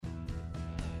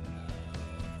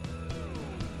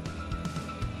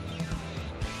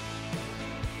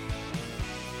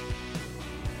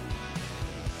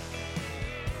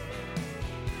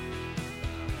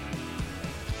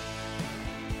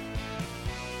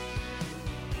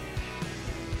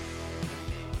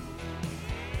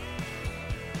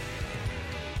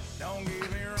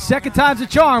Second time's a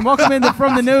charm. Welcome into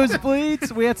From the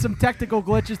Nosebleeds. We had some technical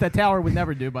glitches that Tower would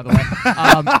never do, by the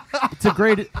way. It's a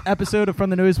great episode of From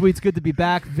the Nosebleeds. Good to be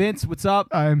back. Vince, what's up?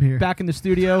 I am here. Back in the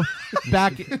studio.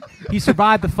 Back. He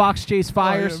survived the Fox Chase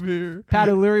fires. I am here. Pat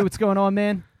O'Leary, what's going on,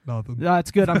 man? Nothing.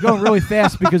 It's good. I'm going really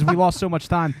fast because we lost so much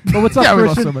time. But what's up, Yeah, we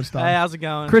Christian? lost so much time. Hey, how's it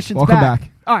going? Christian's Welcome back.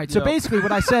 back. All right, so Yo. basically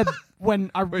what I said when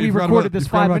we you forgot recorded about- this you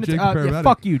forgot 5 about minutes. Jake the Yeah, paramedic.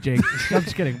 fuck you, Jake. I'm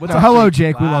just kidding. What's So up? hello,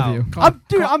 Jake. We love Wow. you. I'm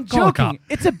Call a joking. cop.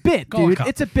 It's a bit, Call a dude. cop.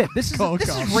 It's a bit. This is Call a this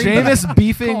cop. is radio. Seamus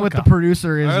beefing Call with the cop.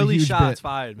 producer is Early a huge shots bit.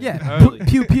 fired. Man. Yeah, Early.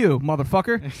 pew pew,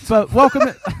 motherfucker. But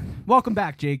welcome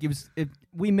back, Jake.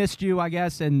 We missed you, I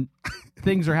guess, and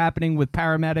things are happening with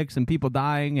paramedics and people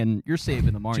dying, and you're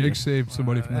saving them, aren't you? Jake saved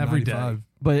somebody from the every day. 95.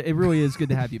 But it really is good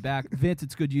to have you back, Vince.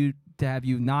 It's good to have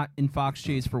you not in Fox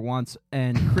Chase for once,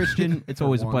 and Christian. It's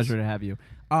always a once. pleasure to have you.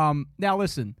 Now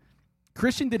listen,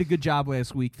 Christian did a good job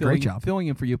last week Great job. filling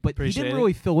in for you, but Appreciate he didn't it.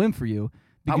 really fill in for you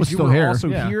because was you still were here, also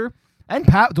yeah. here. And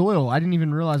Pat Doyle. I didn't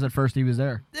even realize at first he was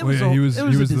there. It Well, was yeah, a, he was it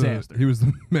was a the disaster. he was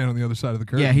the man on the other side of the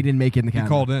curtain. Yeah, he didn't make it in the He camera.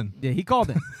 called in. Yeah, he called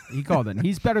in. He called in.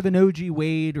 He's better than OG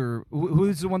Wade or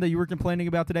who's the one that you were complaining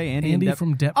about today? Andy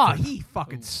from Deptford. Oh, he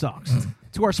fucking sucks.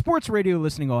 To our sports radio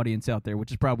listening audience out there,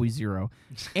 which is probably zero,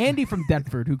 Andy from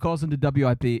Deptford, who calls into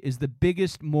WIP, is the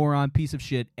biggest moron, piece of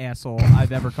shit, asshole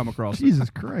I've ever come across. Jesus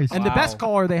Christ. And the Wow. best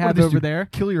caller they What have did this over do, there,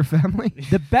 Kill your family?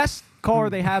 the best caller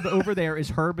they have over there is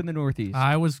Herb in the Northeast.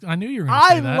 I knew you were going to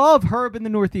say I that. love Herb in the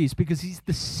Northeast because he's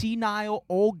the senile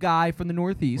old guy from the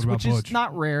Northeast, What which about is Butch?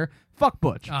 not rare. Fuck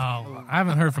Butch. Oh, I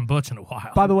haven't heard from Butch in a while.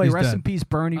 By the way, He's rest dead. in peace,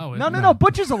 Bernie. Oh, no, is he? no,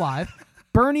 Butch is alive.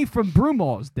 Bernie from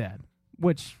Broomall is dead,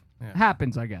 which Yeah.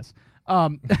 happens, I guess.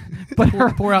 But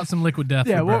Herb, Pour out some liquid death.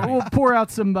 yeah, for Bernie. we'll pour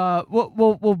out some.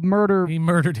 We'll murder. He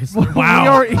murdered his. He Wow.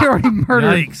 already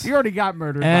murdered. Yikes. He already got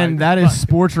murdered. And by- that is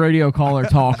sports radio caller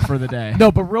talk for the day.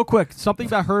 no, but real quick, something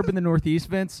about Herb in the Northeast,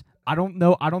 Vince. I don't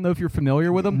know if you're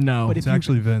familiar with him. No. but It's if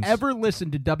actually you've Vince. ever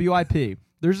listened to WIP,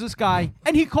 there's this guy,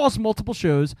 and he calls multiple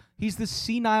shows. He's this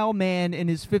senile man in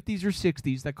his 50s or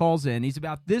 60s that calls in. He's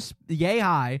about this yay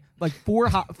high, like 4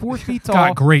 feet tall,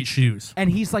 Got great shoes.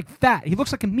 and he's like fat. He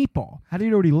looks like a meatball How do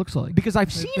you know what he looks like? because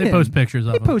I've seen They him. post pictures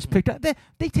of They him. post pictures.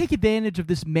 They take advantage of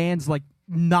this man's like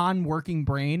non-working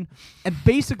brain, and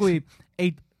basically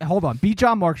hold on. Be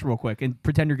John Marks real quick and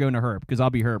pretend you're going to Herb because I'll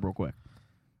be Herb real quick.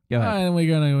 Go ahead. And we're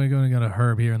gonna go to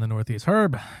Herb here in the Northeast.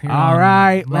 Herb. you're All on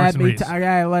right, Marks let and me. Reeds.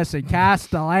 Okay, listen,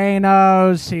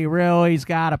 Castellanos. He really's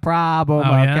got a problem.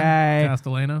 Oh, yeah? Okay.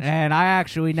 Castellanos? And I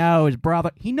actually know his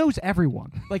brother. He knows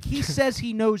everyone. Like he says,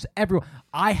 he knows everyone.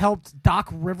 I helped Doc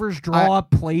Rivers draw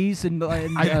up plays in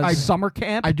I- summer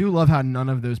camp. I do love how none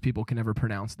of those people can ever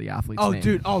pronounce the athlete's Oh, name.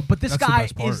 dude. Oh, but this That's the guy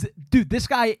best part. is, dude. This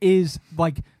guy is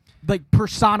like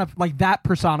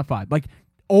personified. Like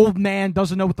old man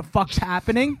doesn't know what the fuck's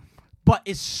happening, but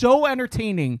is so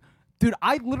entertaining, dude.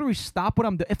 I literally stop what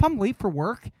I'm doing. If I'm late for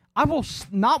work, I will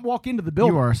not walk into the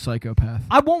building. You are a psychopath.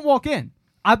 I won't walk in.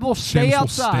 I will stay Seamus will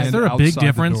outside. stand Is there a big outside the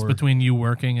difference door. between you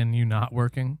working and you not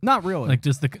working? Not really. Like,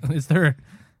 is there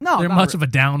no, not much re- of a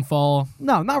downfall?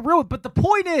 No, not really. But the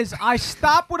point is, I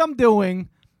stop what I'm doing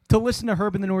to listen to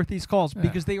Herb in the Northeast calls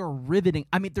because they are riveting.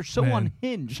 I mean, they're so Man,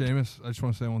 unhinged. Seamus, I just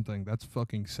want to say one thing. That's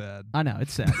fucking sad. I know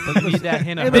it's sad. But Need listen, that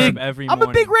hint Hey, of listen, Herb every I'm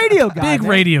morning. a big radio guy. Big man.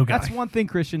 radio guy. That's one thing,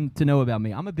 Christian, to know about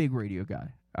me. I'm a big radio guy.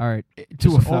 All right, To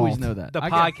a Just always fault. know that. The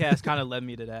I get- podcast kind of led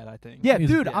me to that, I think. Yeah, He's-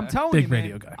 dude, yeah, I'm telling big you, man,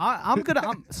 radio guy. I'm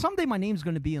gonna. Someday my name's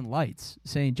gonna be in lights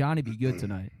saying Johnny be good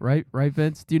tonight. Right,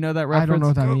 Vince? Do you know that reference? I don't know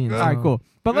what that means. All right, No. cool.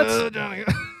 But let's.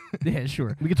 Yeah,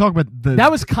 sure. We could talk about the.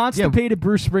 That was constipated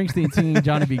Bruce Springsteen singing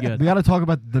Johnny be We good. got to talk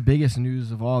about the biggest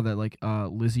news of all. That like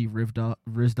Lizzie rizzed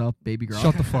up Baby Gronk.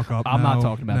 Shut the fuck up. I'm No, not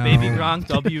talking about no. Baby Gronk,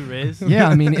 W Riz. Yeah,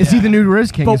 I mean, is he the new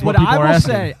Riz King? But is what what people I are will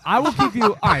asking. say, I will give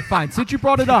you. All right, fine. Since you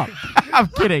brought it up, I'm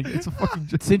kidding. It's a fucking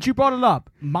joke. since you brought it up,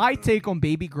 my take on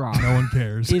Baby Gronk No one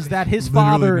cares. is that his Literally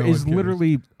father no one is cares.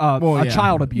 literally Well, a yeah.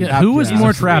 child abuser. Yeah, who was Yeah. more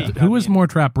He's a trapped? freak, Who I was mean. more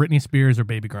trapped, Britney Spears or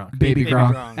Baby Gronk? Baby Baby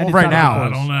Gronk. Gronk. And it's right not now. I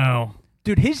close. don't know.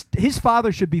 Dude, his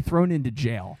father should be thrown into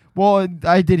jail. Well,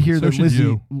 I did hear So that should Lizzie.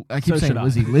 you. I keep So saying should I.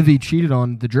 Lizzie. Livy cheated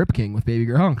on the Drip King with Baby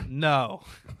Gronk. No. All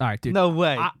right, dude. No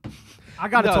way. I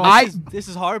gotta No, talk. this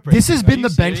is heartbreaking. This has Are been you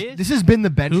the bench. serious? This has been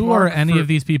the benchmark. Who are any for- of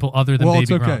these people other than Well, Baby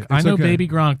it's okay. Gronk? I It's know okay. Baby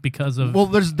Gronk because of. Well,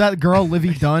 there's that girl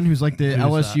Livy Dunn who's like the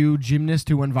Who's LSU gymnast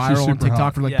who went viral on super TikTok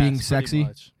hot. for like Yes, being pretty sexy.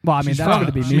 much. Well, I mean, She's that's from- going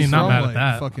to be I me. mean, not from, mad at like,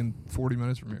 that. Fucking 40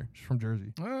 minutes from here. She's from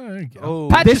Jersey. Oh, there you go. Oh,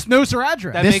 Pat This- just knows her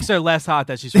address. that this- makes her less hot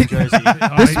that she's from Jersey.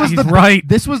 This was he's the right.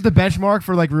 This was the benchmark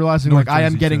for like realizing North like I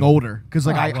am Jersey, getting too. older because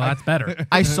like Oh, well, that's better.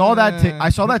 I saw that I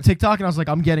saw that TikTok and I was like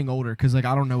I'm getting older because like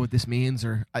I don't know what this means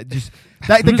or I just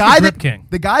the Who's guy Drip that King?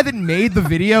 the guy that made the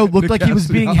video looked Nick like he was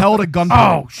being Castellanos. held at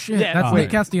gunpoint. Oh shit! Yeah, That's wait. Nick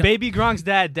Castellanos. Baby Gronk's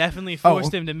dad definitely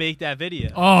forced him to make that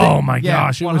video. Oh my Yeah,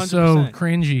 gosh, it was so 100%.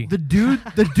 cringy. The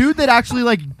dude that actually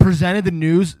like presented the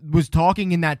news was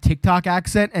talking in that TikTok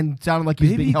accent and sounded like he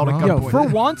was Baby being held at Gronk. Yo, gunpoint. for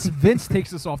once, Vince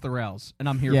takes us off the rails, and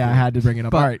I'm here. yeah, for I it. had to bring it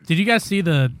up. But- All right. Did you guys see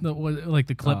the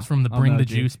clips Oh, from the oh Bring no, the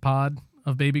dude. Juice pod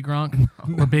of Baby Gronk,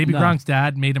 where Baby No. Gronk's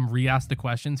dad made him re-ask the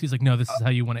questions? He's like, "No, this is how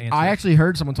you want to answer." I it." actually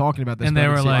heard someone talking about this, And but they I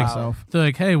didn't were see it like, myself. they're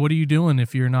like, "Hey, what are you doing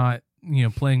if you're not,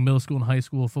 playing middle school and high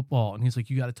school football?" And he's like,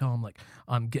 "You got to tell him like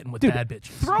I'm getting with Dude, bad bitches."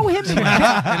 Throw him in jail.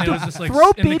 And it was just like,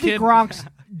 Throw and the baby kid- Gronk's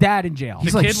dad in jail. The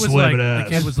He's like, kid was "Slam like, it the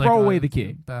kid ass." was like, Throw away the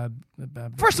key. Bad.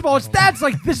 First of all, his dad's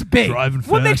like this big. Driving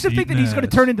What makes fast, him think that eating he's going to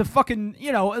ass. turn into fucking,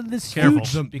 this Careful.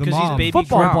 huge Because mom- he's baby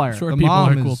football Gronk. player? Short The people mom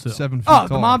are cool is too. 7 feet Oh, tall.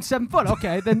 the mom's 7 foot.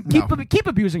 Okay, then keep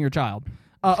abusing your child,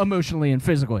 emotionally and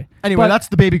physically. Anyway, But- that's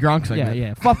the Baby Gronk yeah, segment.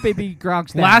 yeah. Fuck baby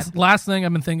Gronk's dad. Last thing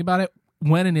I've been thinking about it.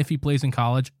 When and if he plays in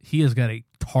college, he has got a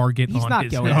target He's on not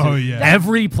his going head. to. Oh, yeah.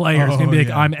 Every player is Oh, gonna be like,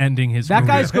 yeah. "I'm ending his." That career."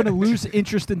 guy's going to lose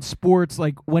interest in sports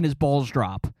like when his balls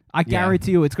drop. I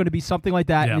guarantee you, it's going to be something like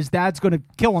that. Yeah. And his dad's going to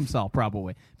kill himself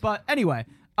probably. But anyway,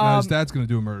 No, his dad's going to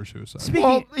do a murder suicide. speaking.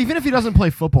 Well, even if he doesn't play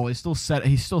football, he's still set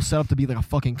up to be like a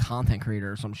fucking content creator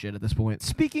or some shit at this point.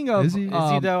 Speaking of Is he?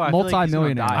 Is he, though? I feel like he's gonna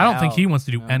multi-millionaire, die. I don't think out. he wants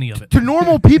to do any of it. To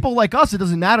normal people like us, it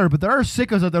doesn't matter, but there are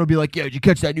sickos out there who'll be like, "Yo, did you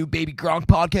catch that new Baby Gronk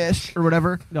podcast or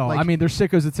whatever?" no, Like, I mean there's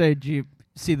sickos that say, "Do you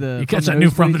see the You catch that new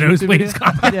From the Nosebleeds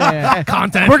yeah, yeah, yeah.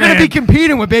 content. we're gonna man. be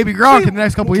competing with Baby Gronk in the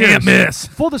next couple years. Can't miss.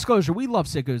 Full disclosure, we love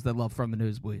sickos that love From the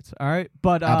Nosebleeds. All right,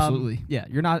 but Absolutely. yeah,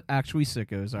 you're not actually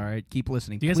sickos. All right, keep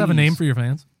listening. Do you guys have a name for your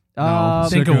fans? Um,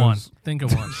 Think of Sickos. one. Think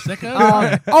of one.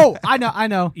 Sicko. oh, I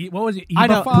know. What was it? I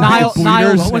know. Eba-Fi?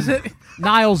 Niles. What was it?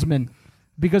 Nilesman,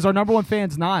 because our number one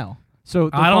fan's Nile. So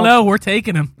I don't know. We're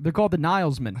taking him. They're called the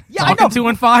Nilesmen. Yeah, Talking I know.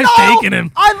 215, No! taking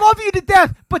him. I love you to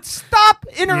death, but stop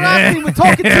interacting Yeah. with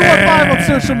Talking 215 on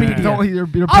social media. Don't you're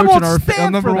I won't approaching our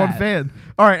stand number for one that. fan.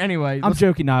 All right. Anyway, I'm let's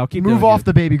joking, Niall. Keep move going, off dude.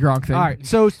 the Baby Gronk thing. All right,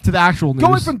 so to the actual news.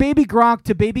 going from Baby Gronk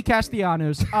to Baby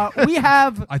Castellanos, we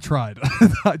have I tried.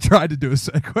 I tried to do a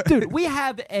segue. Dude, we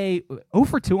have a 0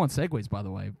 for 2 on segues, by the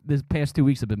way. This past 2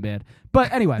 weeks have been bad.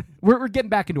 But anyway, we're getting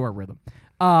back into our rhythm.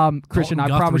 Christian, I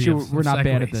Dalton promise you Guthrie of we're not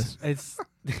bad at segues. this. It's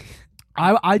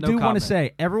I No do want to comment.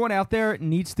 say, everyone out there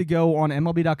needs to go on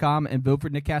MLB.com and vote for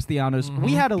Nick Castellanos.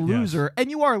 We had a loser, and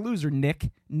you are a loser, Nick.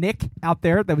 Nick out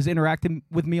there that was interacting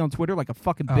with me on Twitter like a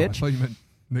fucking Oh, I bitch. thought you meant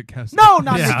Nick Castellanos.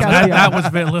 No, not Yeah, Nick that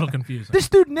Castellanos. was a little confusing. This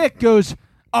dude Nick goes,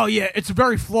 "Oh yeah, it's a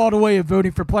very flawed way of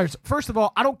voting for players." First of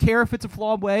all, I don't care if it's a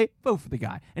flawed way. Vote for the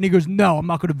guy. And he goes, "No, I'm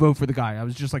not going to vote for the guy." I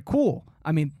was just like, "Cool.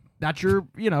 I mean, that's your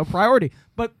priority."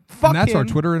 But fuck And that's him. our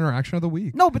Twitter interaction of the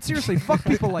week. No, but seriously, fuck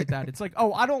people like that. It's like,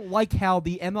 oh, I don't like how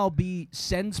the MLB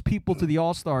sends people to the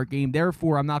All-Star game.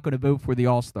 Therefore, I'm not going to vote for the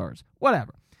All-Stars.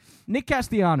 Whatever. Nick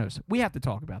Castellanos, we have to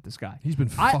talk about this guy. He's been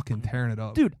I- fucking tearing it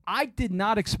up. Dude, I did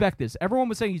not expect this. Everyone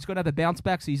was saying he's going to have a bounce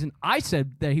back season. I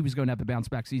said that he was going to have a bounce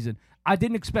back season. I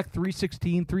didn't expect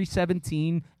 316,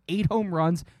 317, 8 home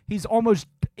runs. He's almost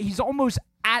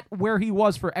at where he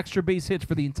was for extra base hits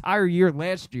for the entire year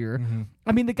last year. Mm-hmm.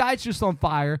 I mean, the guy's just on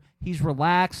fire. He's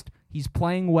relaxed. He's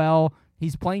playing well.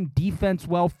 He's playing defense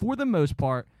well for the most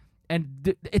part.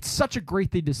 And it's such a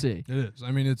great thing to see. It is.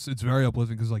 I mean, it's very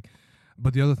uplifting because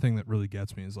but the other thing that really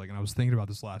gets me is and I was thinking about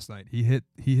this last night. He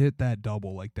hit that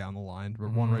double down the line, or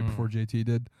one right before JT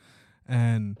did,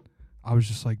 and I was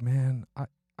just like, man,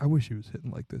 I wish he was hitting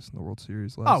like this in the World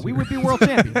Series last year. Oh, we would be world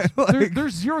champions. Like-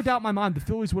 There's zero doubt in my mind the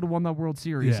Phillies would have won that World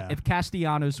Series Yeah. if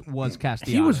Castellanos was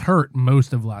Castellanos. He was hurt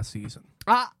most of last season.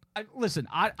 Listen,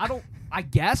 I don't. I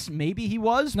guess maybe he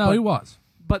was. No, but, he was.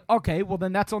 But okay, well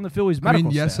then that's on the Phillies I mean,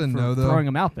 medical yes staff and for no, though. throwing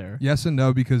him out there. Yes and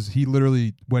no, because he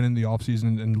literally went in the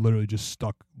offseason and literally just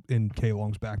stuck in K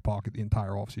Long's back pocket the entire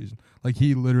offseason. Like,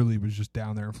 he literally was just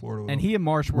down there in Florida with And him, he and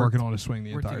Marsh working on his swing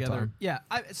the worked entire together. time. Yeah,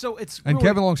 so it's And really,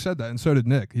 Kevin Long said that, and so did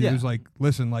Nick. He Yeah. was like,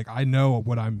 listen, like, I know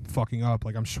what I'm fucking up.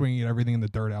 Like, I'm swinging at everything in the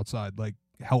dirt outside. Like,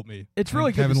 help me. It's And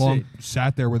really good Kevin to Long see.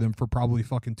 sat there with him for probably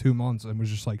fucking 2 months and was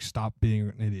just like, stop being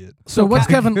an idiot. So what's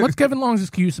Kevin Long's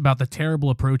excuse about the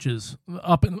terrible approaches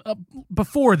up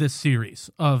before this series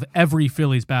of every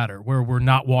Phillies batter where we're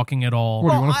not walking at all?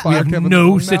 What, do you want I- to we fire have Kevin no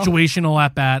Long now? situational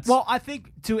at bats. Well, I think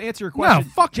to answer your no, question,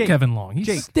 fuck Jake, Kevin Long. He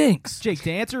Jake. stinks. Jake,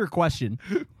 to answer your question,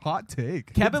 Hot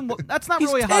take. Kevin, that's not He's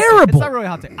really a hot take. terrible. It's not really a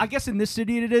hot take. I guess in this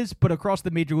city it is, but across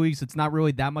the major leagues, it's not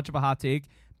really that much of a hot take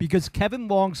because Kevin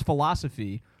Long's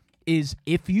philosophy is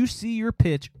if you see your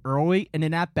pitch early in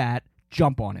an at bat,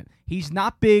 jump on it. He's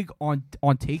not big on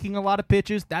taking a lot of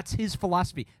pitches. That's his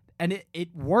philosophy, and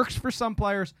it works for some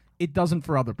players. It doesn't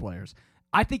for other players.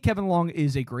 I think Kevin Long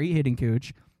is a great hitting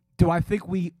coach. Do I think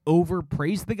we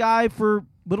overpraise the guy for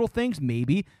little things?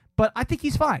 Maybe. But I think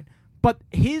he's fine. But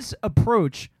his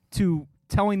approach to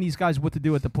telling these guys what to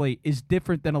do at the plate is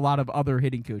different than a lot of other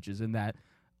hitting coaches in that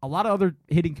a lot of other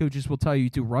hitting coaches will tell you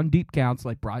to run deep counts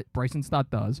like Bryson Stott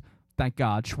does. Thank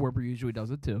God. Schwarber usually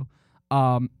does it too.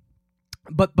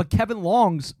 But Kevin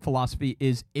Long's philosophy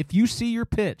is if you see your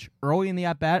pitch early in the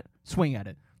at-bat, swing at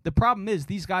it. The problem is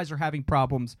these guys are having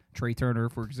problems, Trey Turner,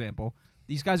 for example,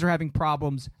 these guys are having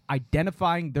problems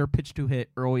identifying their pitch to hit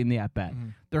early in the at-bat.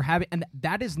 They're having, and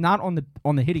that is not on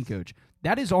the hitting coach.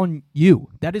 That is on you.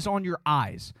 That is on your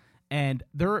eyes. And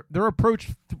their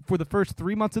approach for the first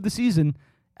 3 months of the season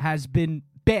has been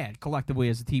bad collectively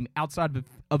as a team outside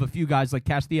of a few guys like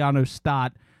Castellanos,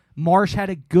 Stott. Marsh had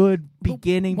a good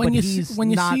beginning, but he's when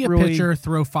you not see a really pitcher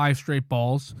throw 5 straight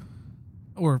balls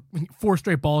or 4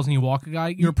 straight balls and you walk a guy,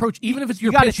 your approach, even if it's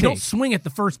your pitch, you don't swing at the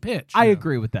first pitch. I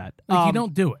agree with that. You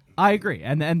don't do it. I agree,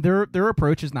 and their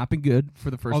approach has not been good for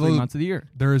the first 3 months of the year.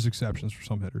 There is exceptions for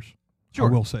some hitters. Sure.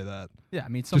 I will say that. Yeah, I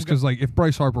mean, just because like if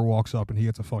Bryce Harper walks up and he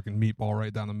gets a fucking meatball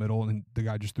right down the middle, and the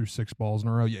guy just threw 6 balls in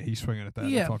a row, yeah, he's swinging at that.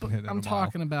 Yeah, and fucking but hitting it I'm a mile.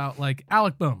 talking about like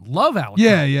Alec Bohm. Love Alec.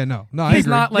 Yeah, Bohm. yeah, no, I He's agree.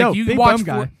 not like you big watch bone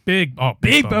guy. big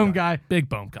bone guy, big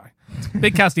bone guy,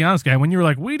 big Castellanos guy. When you were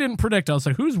like, we didn't predict, I was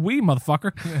like, who's we,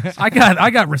 motherfucker? I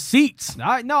got receipts.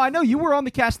 I know you were on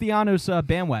the Castellanos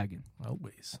bandwagon.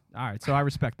 Always. All right, so I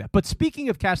respect that. But speaking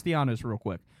of Castellanos, real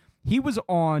quick, he was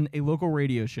on a local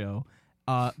radio show,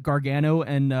 Gargano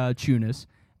and Tunis,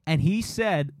 and he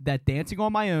said that Dancing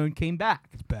on My Own came back.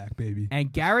 It's back, baby.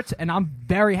 And Garrett's, and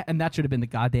and that should have been the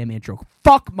goddamn intro.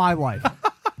 Fuck my life.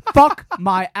 Fuck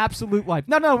my absolute life.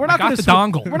 No, we're not going to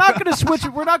dongle. We're not going to switch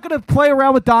it. We're not going to play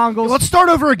around with dongles. Let's start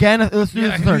over again. Let's do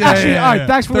this third. Actually, all right,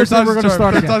 thanks for listening. We're going to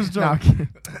start again. No, I'm kidding.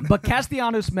 But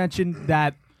Castellanos mentioned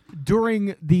that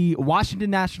during the Washington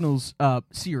Nationals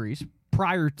series,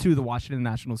 prior to the Washington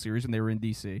Nationals series when they were in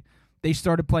D.C., they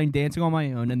started playing Dancing on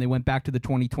My Own, and they went back to the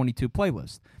 2022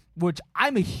 playlist, which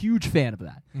I'm a huge fan of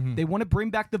that. They want to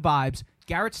bring back the vibes.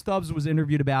 Garrett Stubbs was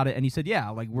interviewed about it, and he said, yeah,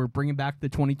 like we're bringing back the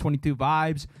 2022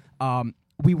 vibes.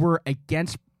 We were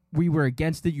against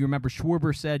it. You remember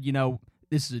Schwarber said,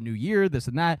 this is a new year, this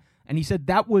and that. And he said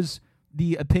that was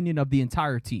the opinion of the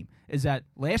entire team, is that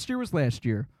last year was last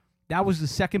year. That was the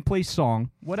second place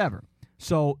song, whatever.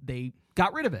 So they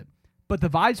got rid of it. But the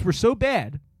vibes were so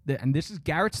bad, and this is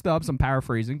Garrett Stubbs, I'm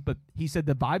paraphrasing, but he said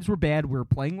the vibes were bad. We were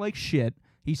playing like shit.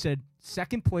 He said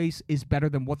second place is better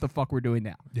than what the fuck we're doing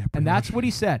now. Yeah, and that's what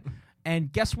he said.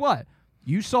 And guess what?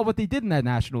 You saw what they did in that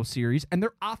national series, and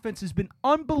their offense has been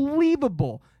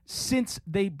unbelievable since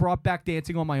they brought back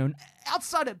Dancing on My Own.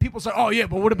 Outside of people say, oh, yeah,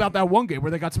 but what about that one game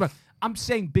where they got smacked? I'm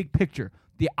saying big picture.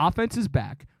 The offense is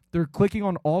back. They're clicking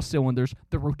on all cylinders.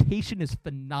 The rotation is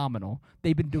phenomenal.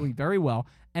 They've been doing very well.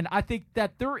 And I think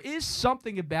that there is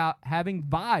something about having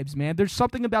vibes, man. There's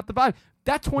something about the vibe.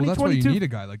 That 2022. Well, that's why you need a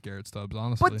guy like Garrett Stubbs,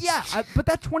 honestly. But yeah, but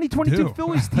that 2022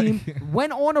 Phillies team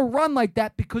went on a run like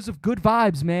that because of good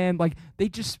vibes, man. Like they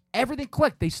just everything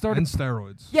clicked. They started and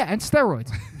steroids. Yeah, and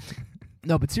steroids.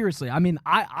 No, but seriously, I mean,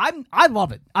 I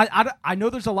love it. I know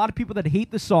there's a lot of people that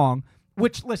hate the song.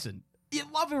 Which listen, you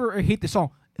love it or hate the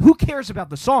song. Who cares about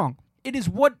the song? It is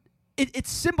what it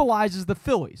symbolizes the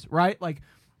Phillies, right? Like.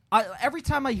 Every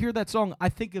time I hear that song, I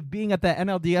think of being at that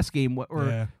NLDS game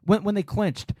when they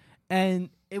clinched. And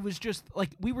it was just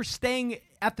like we were staying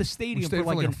at the stadium for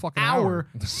like an hour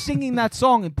singing that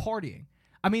song and partying.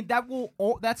 I mean,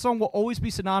 that song will always be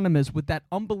synonymous with that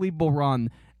unbelievable run.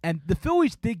 And the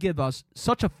Phillies did give us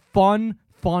such a fun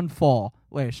fall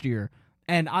last year.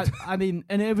 And I mean,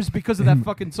 and it was because of that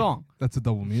fucking song. That's a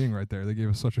double meaning right there. They gave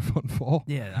us such a fun fall.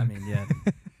 Yeah, I mean, yeah.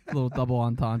 A little double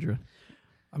entendre.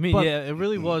 I mean, yeah, it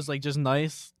really was like just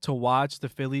nice to watch the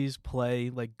Phillies play,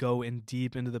 like go in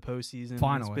deep into the postseason.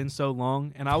 Finally. It's been so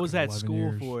long, and I was at school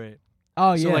years. for it.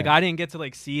 Oh So yeah. like I didn't get to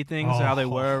like see things how they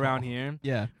were around here.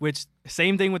 Yeah. Which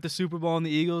same thing with the Super Bowl and the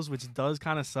Eagles, which does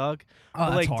kind of suck. Oh, but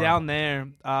that's like horrible. down there,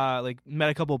 like met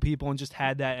a couple of people and just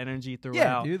had that energy Yeah,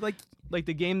 throughout. dude. Like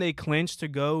the game they clinched to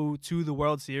go to the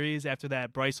World Series after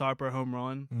that Bryce Harper home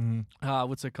run.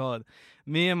 What's it called?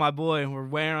 Me and my boy were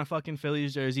wearing our fucking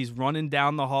Phillies jerseys, running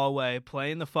down the hallway,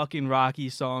 playing the fucking Rocky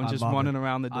song, just running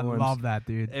around the dorms. I love that,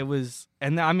 dude. It was,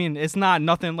 and I mean, it's not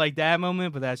nothing like that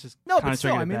moment, but that's just No, kinda but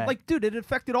still, I triggered mean, back. like, dude, it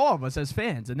affected all of us as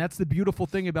fans, and that's the beautiful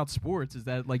thing about sports is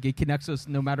that, like, it connects us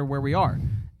no matter where we are.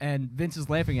 and Vince is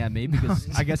laughing at me because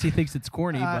I guess he thinks it's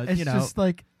corny. But it's just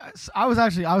like I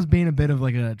was being a bit of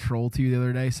like a troll to you the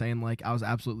other day, saying like I was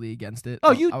absolutely against it.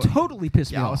 Oh, you I totally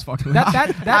pissed me off. I was fucking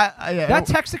that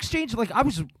text exchange. Like I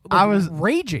was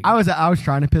raging. I was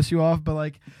trying to piss you off, but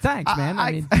like thanks, man.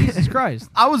 I mean, Jesus Christ.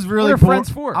 I was really what are friends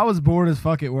for? I was bored as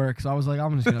fuck at work, so I was like,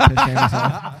 I'm just gonna piss shame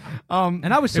myself.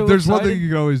 And I was so if there's excited. one thing you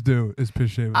can always do is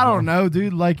piss shame. I don't know,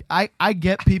 dude. Like I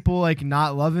get people like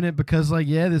not loving it because like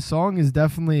this song is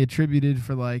definitely attributed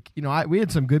for like we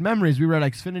had some good memories. We were at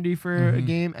Xfinity for a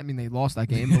game. I mean they lost that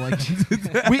game, but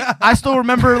like I still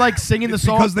remember like singing the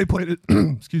song because they played it.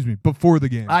 Excuse me, before the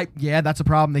game. That's a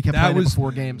problem. They kept playing it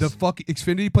before games. The fuck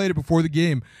Xfinity played it before the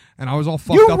game, and I was all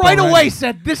fucked You up. right already. away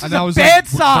said this is And I a was bad like,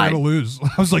 sign. They're gonna lose.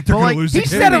 I was like, they're gonna lose. he the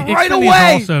said game. it right Xfinity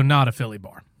away. is also not a Philly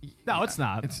bar. No, it's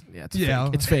not. It's Yeah.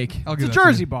 fake. It's fake. I'll It's give a that to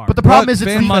Jersey you. bar. But the problem is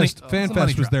it's Fan the money. Fest, Fan It's a money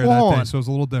Fest was trap. there Hold that day, on. so it was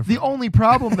a little different. The only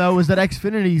problem though is that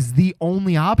Xfinity is the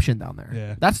only option down there.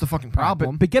 Yeah. That's the fucking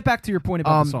problem. But get back to your point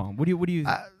about the song. What do you?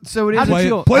 So it How is. did you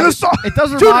feel? Play the song.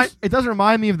 It does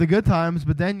remind me of the good times,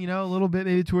 but then a little bit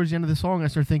maybe towards the end of the song, I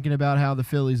start thinking about how the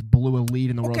Phillies blew a lead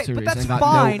in the World Okay, but Series that's and got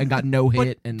fine, no But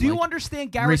hit. And do you like,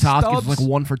 understand Garrett Rhys Hoskins Stubbs? was like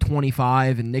 1 for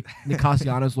 25, and Nick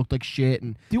Castellanos looked like shit.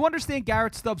 And Do you understand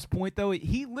Garrett Stubbs' point though?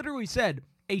 He literally said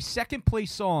a second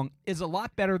place song is a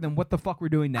lot better than what the fuck we're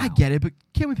doing now. I get it, but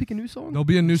can't we pick a new song? There'll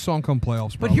be a new song come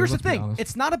playoffs. But probably, here's the let's be thing: honest.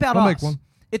 it's not about We'll us. make one.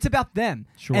 It's about them.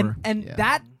 Sure. And Yeah.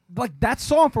 that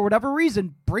song for whatever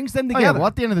reason brings them Oh, together. yeah, well,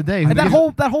 at the end of the day, and that whole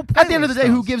at the end of the day,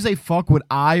 who playlist gives a fuck what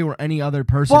I or any other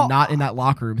person Well, not in that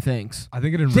locker room thinks? I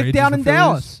think it does? enrages Dick Down the in Phillies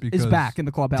Dallas is because- back in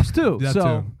the clubhouse too. That so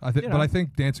too. you know. But I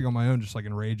think Dancing on My Own just like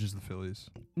enrages the Phillies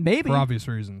maybe for obvious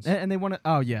reasons. And they want to.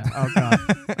 Oh yeah. Oh god.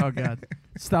 Oh god.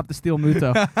 Stop the steal,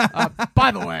 Muto.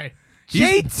 By the way,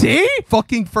 JT.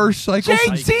 Fucking first cycle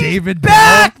since JT's David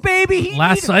back, baby. He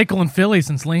Last needed- cycle in Philly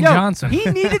since Lane Yo, Johnson. He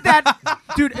needed that,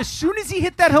 dude. As soon as he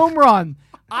hit that home run,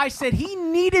 I said he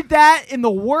needed that in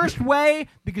the worst way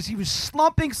because he was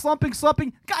slumping.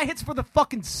 Guy hits for the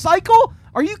fucking cycle.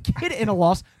 Are you kidding? In a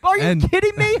loss? Are you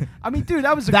kidding me? I mean, dude,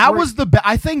 that was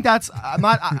I think that's. I'm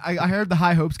not. I heard the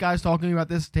High Hopes guys talking about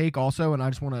this take also, and I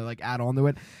just want to like add on to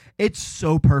it. It's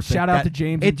so perfect. Shout out that to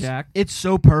James and it's- Jack. It's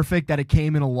so perfect that it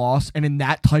came in a loss and in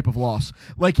that type of loss.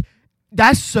 Like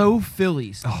that's so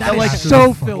Phillies. That like is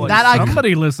so Phillies. That I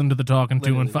Somebody listened to the Talking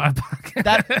 215 podcast.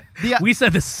 that the, we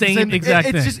said the same exact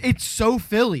it's thing. just it's so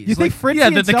Phillies. You think Fritzy yeah,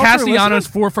 and the Seltzer Castellanos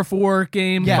listening? 4-for-4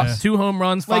 game, Yes. 2 home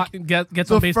runs, Like,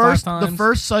 gets on base 5 times. the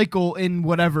first cycle in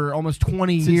whatever almost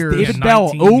 20 Since years. David Yeah,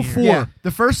 Bell, 19 04. Yeah,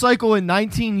 the first cycle in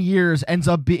 19 years ends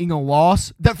up being a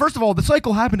loss. That first of all, the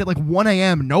cycle happened at like 1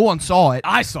 a.m. No one saw it.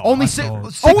 I saw. Only it.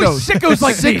 sickos. Only sickos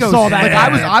like me saw that. Like,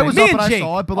 I was Me up and and I Jake.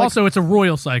 saw it, but like also, it's a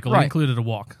royal cycle. It Right. included a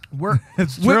walk.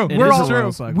 It's true. It we're is all a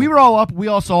royal cycle. we were all up. We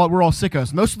all saw it. We're all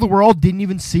sickos. Most of the world didn't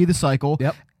even see the cycle.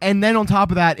 Yep. And then on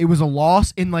top of that, it was a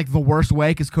loss in like the worst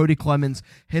way because Cody Clemens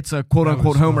hits a quote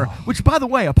unquote homer. Which, by the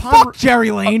way, upon Fuck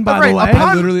Jerry Lane, by right, the way.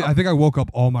 upon- I think I woke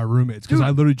up all my roommates because Dude. I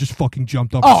literally just fucking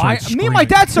jumped up. Oh, and started me and my screaming.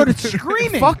 dad started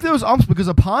screaming. fuck those umps because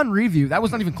upon review, that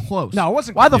was not even close. No, it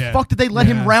wasn't Why the close. fuck did they let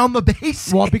him Yeah. round the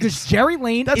base? Well, because Jerry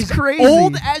Lane That's is crazy.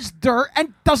 old as dirt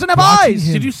and doesn't have Watching eyes.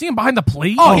 him- Did you see him behind the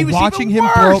plate? Oh, he was watching even him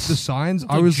throw up worse. the signs,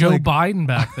 I Like was Joe like, Biden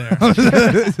back there.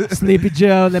 Sleepy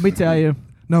Joe, let me tell you.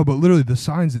 no, but literally the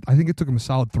signs. I think it took him a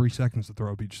solid 3 seconds to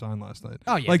throw up each sign last night.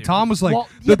 Oh, yeah, like dude. Tom was like Well,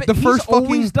 yeah, the but he's first fucking.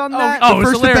 always done that. Oh, it's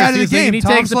first hilarious. at bat of the He's like, game, and he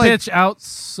Tom's takes the like- pitch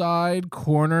outside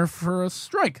corner for a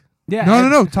strike. Yeah,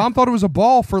 No. Tom thought it was a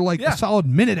ball for like Yeah. a solid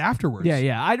minute afterwards.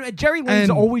 Yeah. Jerry Lane's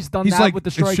And always done he's that like, with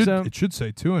the strike zone. It should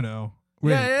say 2-0.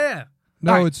 Wait, Yeah.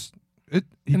 no, All right. it's it.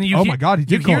 He, And then oh you my god, he you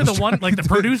did call hear it the a one strike. like the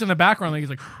producer in the background, like he's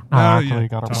like,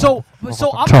 So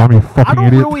Tommy, I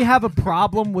don't really have a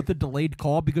problem with the delayed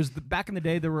call because back in the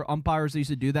day there were umpires that used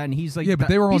to do that, and he's like, Yeah, but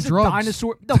they were on he's drugs. a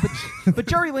dinosaur. No, but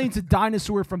Jerry Lane's a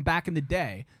dinosaur from back in the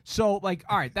day. So like,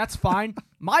 all right, that's fine.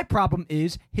 My problem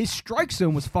is his strike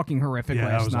zone was fucking horrific Yeah,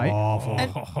 that last was night. awful.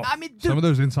 And I mean, dude, Some of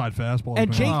those inside fastballs. and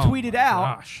man. Jake Oh, tweeted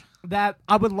out gosh. that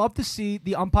I would love to see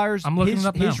the umpires I'm looking his, it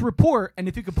up his now. report, and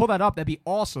if you could pull that up, that'd be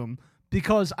awesome.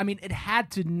 Because I mean, it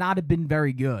had to not have been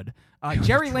very good.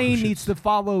 Jerry Lane atrocious. needs to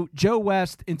follow Joe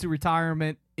West into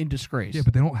retirement in disgrace. Yeah,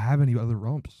 but they don't have any other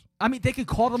umps. I mean, they could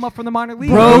call them up from the minor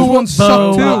leagues. Those ones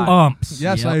suck, too. umps.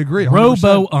 Yes, Yep. I agree.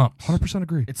 Robo umps. 100%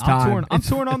 agree. It's I'm time. torn. I'm It's-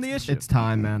 torn on the issue. It's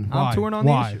time, man. Why? I'm torn on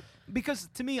Why? the issue. Because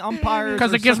to me, umpires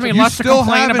Because are it gives such me a- less to still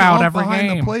complain have an about ump every behind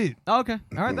game. the plate. Oh, okay.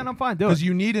 All right, then I'm fine. Do Because it.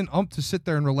 you need an ump to sit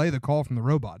there and relay the call from the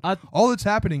robot. Uh, All that's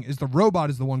happening is the robot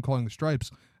is the one calling the stripes.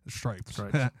 Stripes.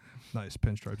 Nice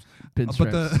pinstripes.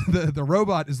 Pinstripes. But the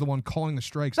robot is the one calling the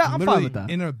strikes. No, I'm fine literally with that.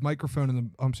 in a microphone in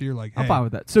the so you're like, hey, I'm fine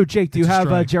with that. So Jake, do you it's a have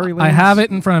strike. Jerry Lane's? I have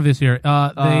it in front of us here. They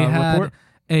had report?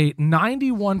 a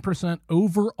 91%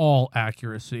 overall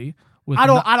accuracy. With I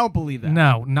don't believe that.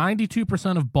 No,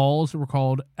 92% of balls were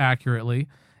called accurately,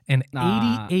 and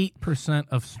Nah. 88%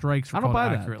 of strikes were I don't called buy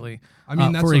that. accurately. I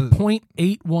mean, that's for a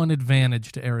 .81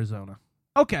 advantage to Arizona.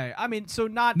 Okay, I mean, so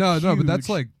not no, but that's huge,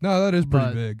 like that is pretty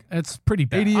but- big. It's pretty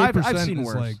bad. 88% I've seen is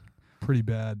worse. like pretty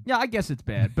bad. Yeah, I guess it's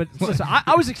bad, but listen,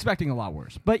 I was expecting a lot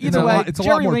worse. But It's either a way, lot- it's a lot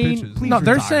Jerry more Lane, pitches. please No,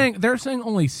 retire. they're saying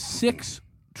only 6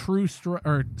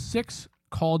 6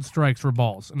 called strikes for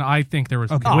balls, and I think there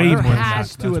was Okay. Oh, way there more than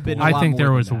has that. to have been. a I lot think there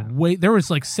more was than that. way there was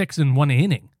like 6 in 1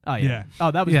 inning. Oh yeah. Yeah.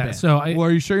 Oh, that was Yeah, bad. so I Well,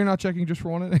 are you sure you're not checking just for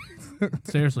one inning?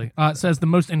 seriously. It says the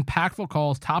most impactful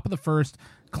calls: top of the first,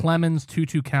 Clemens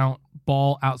 2-2 count,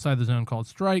 ball outside the zone called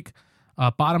strike.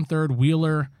 Bottom third,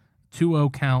 Wheeler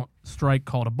 2-0 count, strike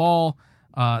called a ball.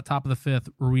 Top of the fifth,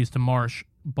 Ruiz to Marsh,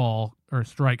 ball or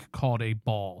strike called a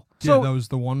ball. So So- that was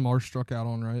the one Marsh struck out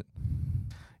on, right?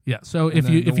 Yeah. So And if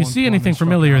then you the if you one see anything Clemens struck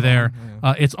familiar out there,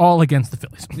 on, it's all against the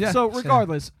Phillies. Yeah. So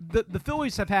regardless, the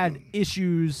Phillies have had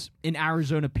issues in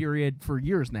Arizona period for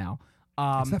years now.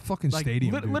 It's that fucking like,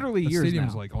 stadium. dude. literally that years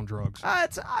stadium's now. like on drugs. I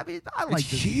mean, I like It's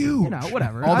this. huge. You know,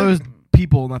 whatever. All those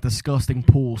people in that disgusting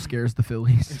pool scares the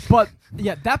Phillies. But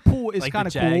yeah, that pool is Like the kind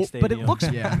of Jag cool, but it Stadium. looks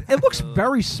Yeah. it looks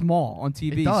very small on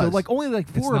TV. It So does. like only like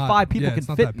 4 It's or not- 5 people yeah, can it's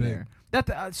not fit that in big. there.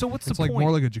 So what's It's the like point?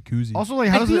 more like a jacuzzi. Also, like,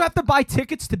 and how do does you it? have to buy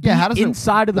tickets to be Yeah, how does it-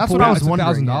 inside of the that's pool? what I was it's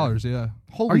wondering, $1,000. Yeah.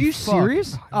 Holy Are you fuck.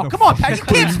 serious? Oh, No come on, fucking Pat.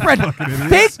 You can't spread idiot.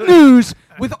 fake news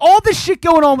with all this shit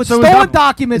going on with So is stolen that-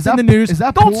 documents Is that, in the news. Is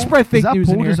that Don't pool, spread fake is that news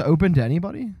pool in here. just open to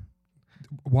anybody?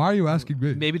 Why are you asking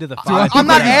me? Maybe to the I five. think I'm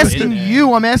not we're gonna asking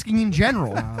you. I'm asking in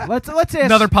general. Let's ask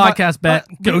Another podcast bet: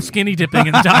 go skinny dipping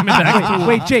in the Diamondback pool.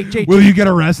 Wait, Jake, Will you get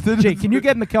arrested? Jake, can you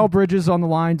get Mikal Bridges on the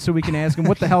line so we can ask him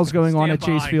what the hell's going on at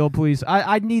Stand Chase by. Field, please?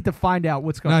 I need to find out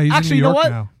what's going No, on. he's Actually, in New you know York what?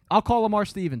 now. I'll call Lamar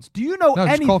Stevens. Do you know No, just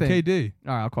anything? call KD.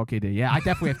 All right, I'll call KD. Yeah, I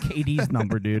definitely have KD's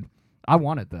number, dude. I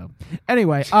want it though.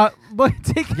 Anyway, but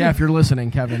take Yeah, if you're listening,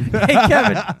 Kevin. hey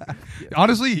Kevin,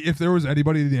 Honestly, if there was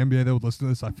anybody in the NBA that would listen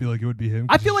to this, I feel like it would be him.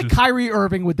 I 'cause feel he's like just Kyrie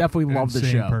Irving would definitely an love the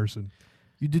insane show. person.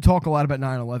 You do talk a lot about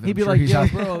 9/11. He'd be I'm sure like, he's "Yo,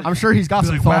 got- bro." I'm sure he's got He's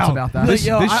some like, thoughts wow, about that. This,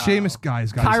 Yo, this I- Seamus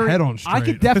guy's got Kyrie, his head on straight. I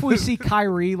could definitely see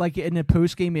Kyrie like in a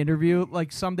post game interview,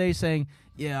 like someday saying,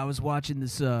 "Yeah, I was watching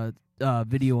this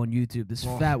video on YouTube. This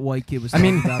fat white kid was I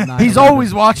talking mean, about 9/11." he's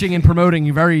always watching and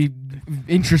promoting very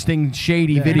interesting,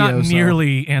 shady You're videos. not so-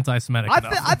 nearly anti-Semitic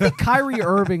enough. I think Kyrie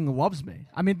Irving loves me.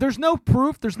 I mean, there's no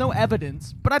proof, there's no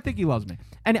evidence, but I think he loves me.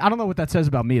 And I don't know what that says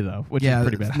about me though, which Yeah, is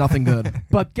pretty it's bad. nothing good.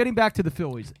 But getting back to the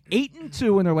Phillies,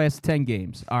 8-2 in their last 10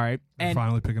 games. All right, They're and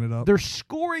finally picking it up. they're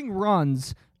scoring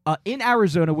runs in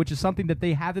Arizona, which is something that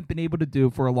they haven't been able to do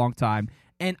for a long time.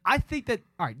 And I think that,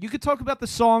 all right, you could talk about the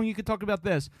song, you could talk about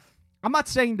this. I'm not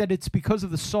saying that it's because of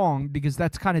the song, because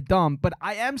that's kind of dumb, but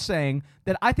I am saying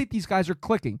that I think these guys are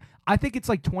clicking. I think it's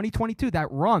like 2022, that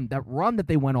run that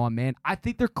they went on, man. I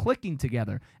think they're clicking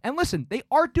together. And listen, they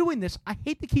are doing this. I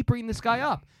hate to keep bringing this guy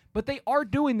up, but they are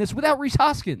doing this without Rhys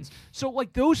Hoskins. So,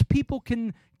 like, those people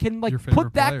can like Your favorite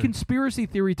put that player. conspiracy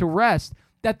theory to rest,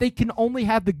 that they can only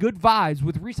have the good vibes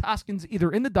with Rhys Hoskins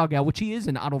either in the dugout, which he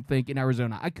isn't, I don't think, in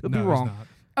Arizona. I could No, be he's wrong. not.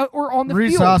 Or on the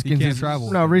Reese field. Hoskins He can't is travel.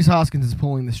 No, Reese Hoskins is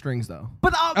pulling the strings though.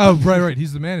 But Oh, right.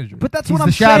 He's the manager. but that's He's what the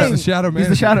I'm shadow. saying. He's the shadow He's manager.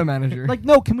 the shadow manager. Like,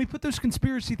 no, can we put those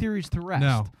conspiracy theories to rest?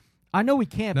 No. I know we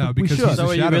can't, No, but we because should. he's So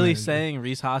the are you shadow really manager. saying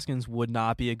Rhys Hoskins would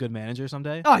not be a good manager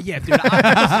someday? Oh, yeah, dude.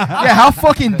 yeah, how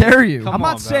fucking dare you? Come I'm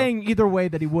on, not bro. saying either way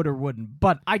that he would or wouldn't,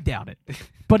 but I doubt it.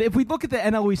 But if we look at the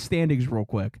NL East standings real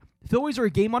quick, Phillies are a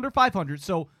game under 500.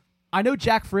 So I know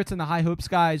Jack Fritz and the High Hopes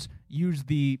guys use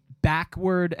the back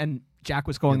word, and Jack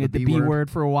was calling Yeah, it the the B B word. word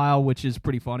for a while, which is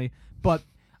pretty funny. But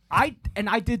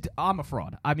I'm a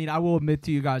fraud. I mean, I will admit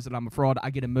to you guys that I'm a fraud. I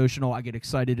get emotional. I get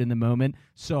excited in the moment.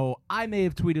 So I may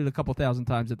have tweeted a couple thousand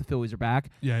times that the Phillies are back.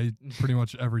 Yeah, pretty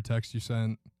much every text you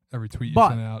sent, every tweet you But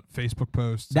sent out, Facebook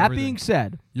posts. That everything. being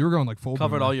said, you were going like full.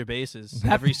 Covered boomer. all your bases.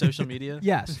 Every social media.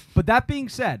 yes. But that being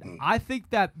said, I think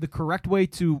that the correct way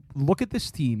to look at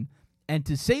this team and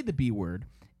to say the B word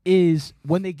is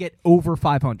when they get over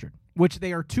 500, which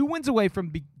they are 2 wins away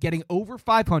from getting over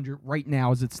 500 right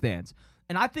now as it stands.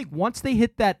 And I think once they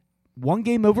hit that 1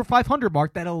 game over 500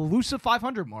 mark, that elusive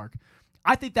 500 mark,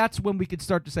 I think that's when we could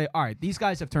start to say, all right, these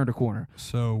guys have turned a corner.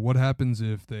 So what happens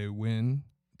if they win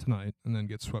tonight and then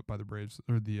get swept by the Braves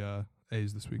or the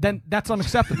A's this week. then that's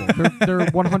unacceptable. They're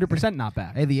 100% not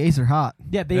back. Hey, the A's are hot.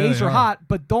 Yeah, the Yeah, A's they are are. hot,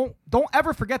 but don't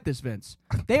ever forget this, Vince.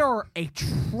 They are a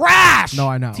trash No,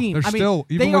 I know. team. They're I mean, still,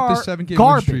 even they with are this 7-game win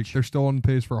garbage. streak, they're still on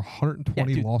pace for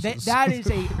 120 Yeah, dude, losses. that is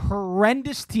a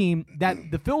horrendous team that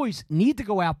the Phillies need to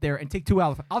go out there and take 2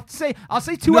 out of. I'll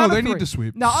say 2 No, out of 3. they need to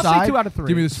sweep. No, I'll Side- say 2 out of 3.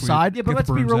 Give me the sweep. Side- Yeah, but Get let's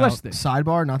the be brooms out. realistic.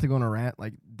 Sidebar, not to go on a rant,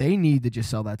 like they need to just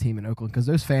sell that team in Oakland because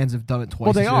those fans have done it twice.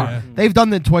 Well, they this are. year. They've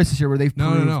done it twice this year where they've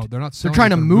No, proved. no, they're not. Selling trying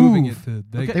it, to they're moving move. it to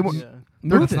Vegas. Okay. They want. Yeah.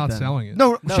 Move That's it not then. selling it.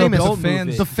 No, No, Seamus, don't the move fans,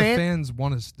 it. the the fan- fans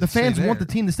want us. the fans want the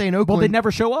team to stay in Well, Oakland. they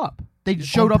never show up. They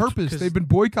showed on up. purpose. They've been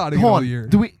boycotting it Hold all on. year.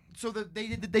 Do we? So they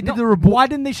did No, the report. why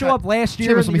didn't they show up last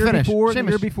year, Seamus, and the let me year finish. before, and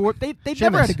the year Seamus. before? They've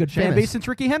never had a good fan Seamus. base since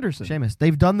Ricky Henderson. Seamus,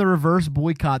 they've done the reverse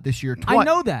boycott this year twice. I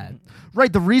know that.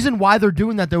 Right. The reason why they're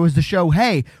doing that though is to show,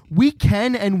 hey, we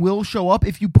can and will show up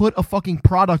if you put a fucking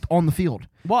product on the field.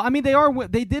 Well, I mean,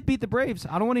 they did beat the Braves.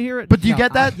 I don't want to hear it. But do you No,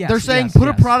 get that? yes, They're saying yes, put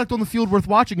yes. a product on the field worth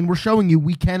watching, and we're showing you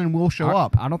we can and will show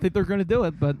up. I don't think they're going to do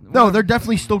it, but No, they're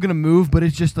definitely still going to move, but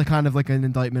it's just a kind of like an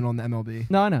indictment on the MLB.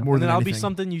 no, I know. More And then than that'll be anything.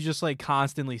 something you just like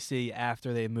constantly see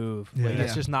after they move. Yeah. Like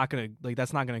that's Yeah. just not gonna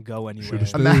that's not gonna go anywhere. Should've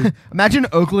stayed. Imagine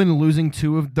Oakland losing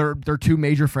two of their 2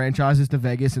 major franchises to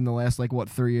Vegas in the last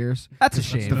 3 years. That's a That's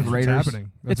shame. the what's Raiders.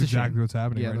 happening. That's It's a exactly shame. what's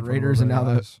happening. Yeah, right the in front of Raiders and our now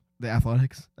very eyes. the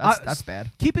Athletics. That's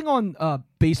bad. Keeping on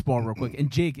baseball real quick, and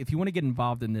Jake, if you want to get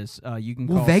involved in this, you can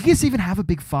Will call. Vegas even have a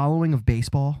big following of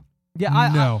baseball?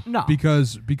 Yeah, no, no.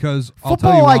 because I'll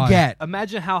tell you Football, why. I get.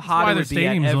 Imagine how why hot their it would be at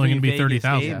stadium's every only gonna be Vegas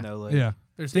 30,000. game, though. Like, Yeah,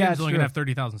 Their stadium's it's only true. gonna have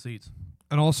 30,000 seats.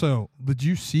 and also, did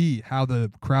you see how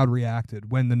the crowd reacted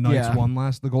when the Knights Yeah. won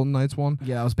the Golden Knights won?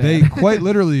 Yeah, that was bad. They quite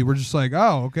literally were just like,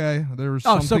 "Oh, okay." There was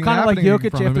Oh, something so kind of like happening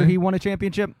Jokic from after him. he won a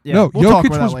championship. Yeah. No, We'll talk Jokic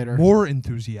about that was later. more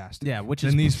enthusiastic. Yeah, which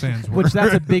than is these fans were. which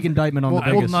that's a big indictment on Well, the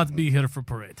I will biggest. not be here for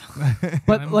parade.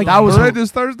 But like That was Parade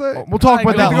this Thursday. We'll talk I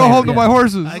about go that I to go later. home to yeah. my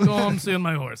horses. I go home soon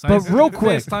my horse. But I real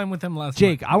quick, time with him last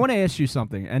Jake, night. I want to ask you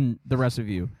something, and the rest of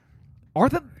you, are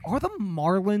the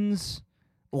Marlins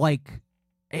like,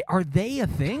 are they a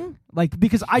thing? Like,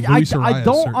 because I Luis Arias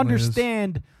don't certainly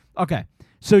understand. Okay,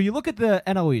 so you look at the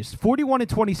NL East,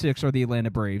 41-26 are the Atlanta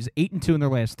Braves, 8-2 in their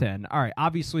last 10. All right,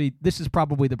 obviously this is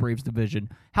probably the Braves division.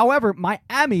 However,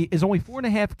 Miami is only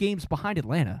 4.5 games behind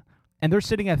Atlanta, and they're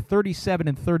sitting at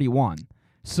 37-31.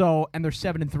 So, and they're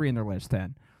 7-3 in their last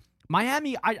 10.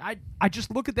 Miami, I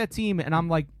just look at that team and I'm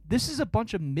like, this is a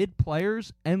bunch of mid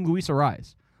players and Luis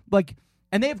Arias. Like,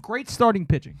 and they have great starting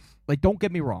pitching. Like, don't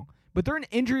get me wrong. But they're an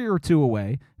injury or two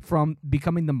away from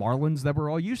becoming the Marlins that we're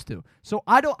all used to. So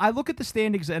I look at the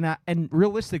standings and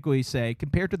realistically say,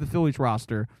 compared to the Phillies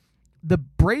roster, the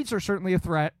Braves are certainly a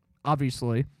threat,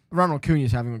 obviously. Ronald Acuna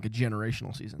is having like a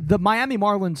generational season. The Miami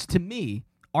Marlins, to me,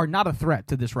 are not a threat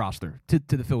to this roster, to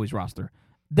the Phillies roster.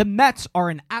 The Mets are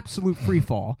an absolute free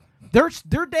fall.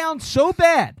 They're down so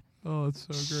bad. Oh, it's so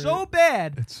great. So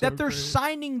bad It's so that they're great.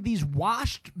 signing these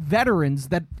washed veterans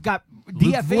that got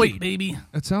Luke DFA'd. Voigt, baby.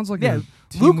 It sounds like Yeah,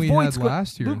 a team Luke we Voigt's had go-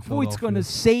 last year. Luke in Voigt's going to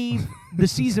Philadelphia. save the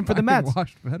season for the Fucking Mets.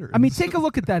 washed veterans. I mean, take a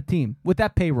look at that team with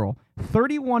that payroll: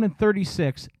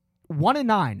 31-36,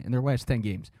 1-9 in their last 10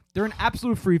 games. They're an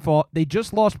absolute free fall. They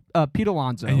just lost Pete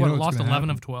Alonso. And you know What, what's lost gonna 11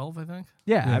 happen? of 12, I think.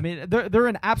 Yeah, Yeah. I mean they're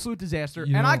an absolute disaster.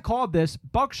 You and I know- called this.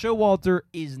 Buck Showalter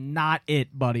is not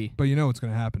it, buddy. But you know what's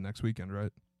going to happen next weekend,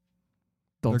 right?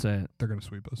 Don't say it. They're going to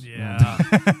sweep us. Yeah.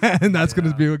 And that's going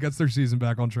Yeah. to be what gets their season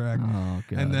back on track. Oh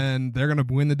god. And then they're going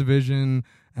to win the division,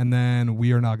 and then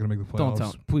we are not going to make the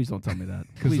playoffs. Please don't tell me that.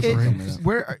 'Cause Please the don't tell me Braves- that.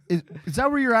 Where is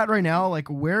that? Where you're at right now? Like,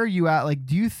 where are you at? Like,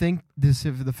 do you think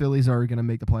if the Phillies are going to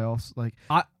make the playoffs? Like,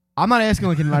 I'm not asking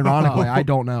like in an ironic way. I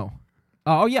don't know.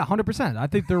 Oh yeah, 100%. I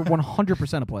think they're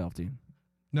 100% a playoff team.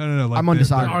 No. Like I'm they're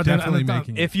undecided. Are they- definitely they're-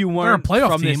 making it. If you a weren't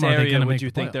playoff from this team, are they area, gonna would make you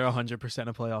the think playoffs? they're 100%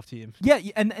 a playoff team? Yeah,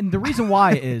 and the reason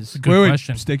why is Good wait,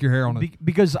 question. stake your hair on it.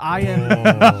 because I am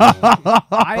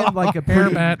I am like a Hair,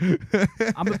 pretty,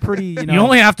 Matt. I'm a pretty You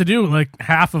only have to do like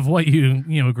half of what you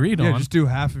agreed Yeah, on. just do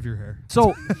half of your hair.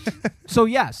 so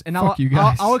yes, and Fuck you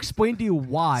guys. I'll explain to you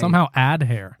why. Somehow add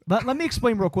hair. Let me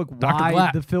explain real quick Dr. why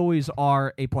Glatt. the Phillies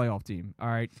are a playoff team. All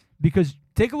right, because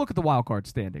take a look at the wild card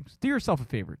standings. Do yourself a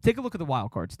favor. Take a look at the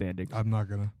wild card standings. I'm not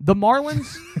going to. The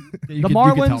Marlins, You The could tell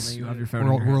Marlins- me you have your phone. in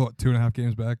your We're hand. what, 2.5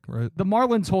 games back, right? the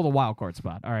Marlins hold a wild card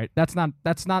spot. All right, that's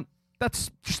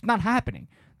just not happening.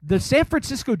 The San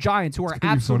Francisco Giants, who are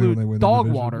gonna be funny when they absolute win the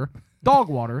dog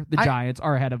water, the I- Giants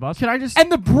are ahead of us. Can I just?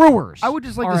 And the Brewers. I would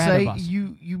just like are to ahead say of us.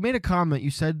 you made a comment.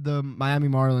 You said the Miami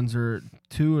Marlins are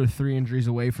 2 or 3 injuries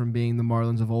away from being the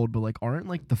Marlins of old, but like aren't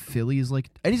like the Phillies like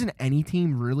isn't any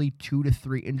team really 2 to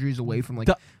 3 injuries away from like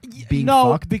being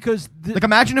fucked? Because like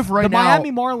imagine if the now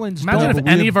Miami Marlins. Imagine if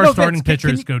any of our starting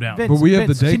pitchers go down. But we have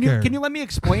the Vince, daycare. Can you let me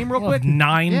explain real quick?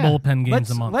 9 bullpen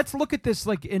games a month. Let's look at this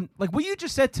like what you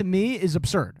just said to me is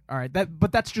absurd. All right,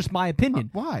 but that's just my opinion.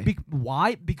 Why?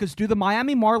 Why? Because do the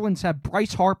Miami Marlins have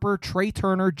Bryce Harper, Trey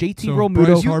Turner, JT So Realmuto?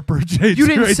 Bryce Harper, JT You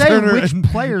didn't say Turner, which and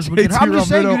players would get JT hurt. I'm just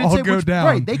saying you Realmuto didn't all say go which. down.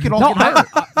 Right, they could all No, get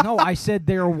hurt. no, I said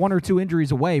they are 1 or 2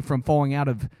 injuries away from falling out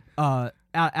of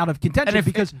contention And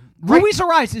because Luis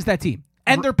Ariz is that team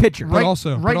and their pitcher. But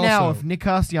also- right but now, also- if Nick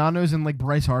Castellanos and like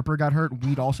Bryce Harper got hurt,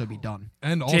 we'd also be done.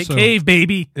 And Jake also, Cave,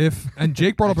 baby. and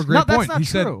Jake brought up a great No, that's point. not He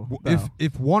said true,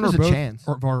 if one There's or a both chance.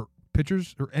 of our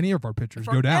pitchers or any of our pitchers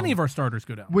If go down, any of our starters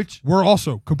go down. Which we're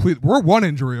also complete. We're 1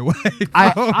 injury away.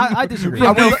 I disagree.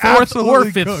 From we're the 4th or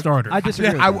absolutely 5th cooked. starter. I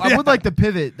disagree. I with that. would like to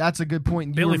pivot. That's a good point.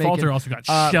 You Billy were Falter making. also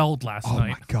got shelled last Oh night.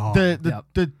 my god!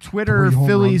 The Twitter 3 home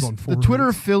Phillies runs on 4 the Twitter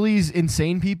hits. Phillies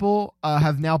insane people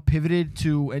have now pivoted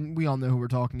to, and we all know who we're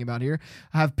talking about here,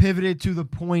 have pivoted to the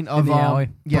point of the alley.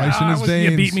 Bryce in his You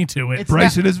veins. beat me to it. It's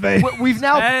Bryce not- in his veins. We've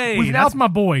now Hey, we've now that's my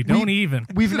boy. Don't even.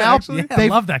 we've Is it now actually? I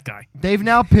they've love that guy. they've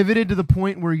now pivoted to the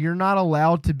point where you're not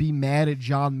allowed to be mad at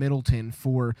John Middleton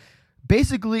for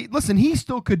basically, listen, he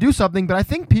still could do something, but I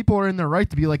think people are in their right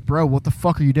to be like, bro, what the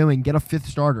fuck are you doing? Get a 5th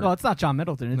starter. No, it's not John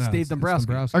Middleton. It's No, Dave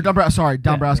Dombrowski. Or sorry, Dombrowski's Yeah,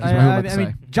 what I was I about to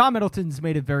mean, John Middleton's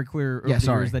made it very clear over Yeah, the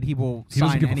sorry. years that he will He doesn't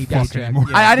sign give a any fuck paycheck. anymore.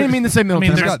 Yeah. I didn't mean to say I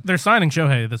Middleton. mean, they're signing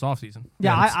Shohei this offseason.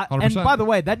 Yeah, and 100%. by the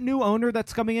way, that new owner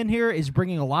that's coming in here is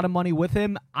bringing a lot of money with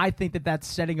him. I think that's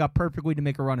setting up perfectly to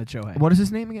make a run at Shohei. What is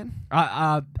his name again?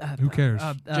 Who cares?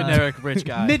 Generic rich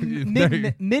guy.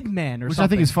 Midman or Which something. I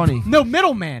think is funny. No,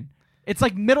 middleman. It's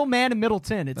like middleman and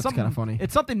Middleton. It's That's something kinda funny.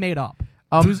 It's something made up.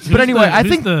 But anyway, I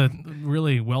think the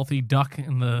really wealthy duck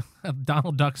in the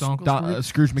Donald Duck's uncle.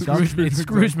 Scrooge McDuck. It's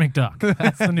Scrooge McDuck.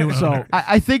 That's the new So, owner.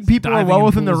 I think people are Diving well in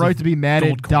within their pools right of to be mad at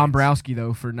gold coins. Dombrowski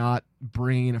though for not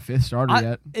bringing in a 5th starter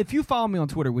yet. If you follow me on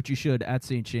Twitter, which you should, at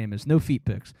St. Seamus, no feet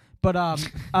pics. But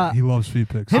he loves feet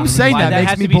picks. Him saying Why that that makes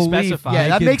has me to be believe. specified. Yeah,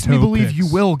 that Naked makes me toe believe pics. you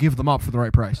will give them up for the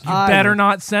right price. You I better would-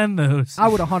 not send those. I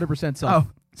would 100%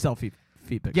 sell feet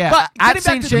pics. Yeah, but at getting back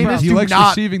St. to Seamus, Dombrowski- He do likes not-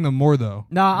 receiving them more though.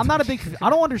 No, I'm not a big. I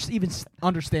don't even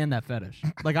understand that fetish.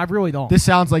 Like I really don't. This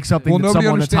sounds like something Well, that nobody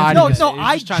someone that's understands hiding. no, it. no, He's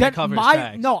I just trying to cover his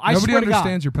tracks. no, I Nobody swear to God.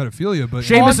 understands your pedophilia, but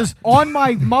Seamus on, is- on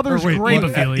my mother's Or wait, grave.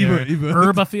 Hebophilia. Eva.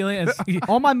 Herbophilia. It's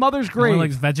On my mother's one of grave,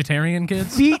 like vegetarian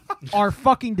kids. feet are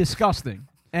fucking disgusting,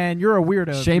 and you're a weirdo.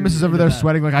 if Seamus you're is over into there that.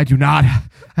 sweating like I do not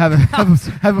have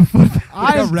a foot.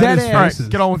 I'm red dead as ass. All right, faces.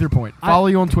 get on with your point. Follow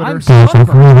you on Twitter. I'm so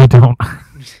drunk. really don't.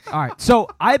 All right, so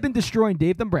I've been destroying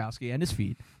Dave Dombrowski and his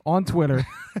feet on Twitter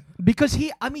because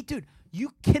dude,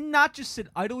 you cannot just sit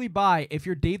idly by if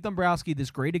you're Dave Dombrowski, this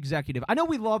great executive. I know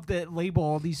we love to label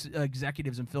all these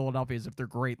executives in Philadelphia as if they're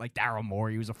great, like Daryl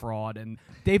Morey, who's a fraud, and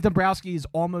Dave Dombrowski is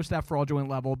almost that fraudulent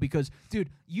level because,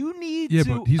 dude, you need Yeah,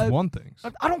 to... but he's won things.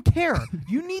 I don't care.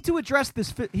 You need to address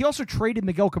this. He also traded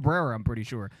Miguel Cabrera, I'm pretty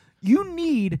sure.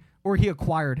 Or he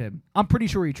acquired him. I'm pretty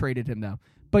sure he traded him, though.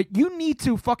 But you need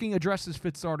to fucking address this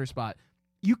 5th starter spot.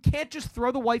 You can't just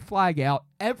throw the white flag out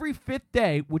every 5th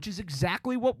day, which is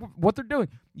exactly what they're doing.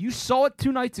 You saw it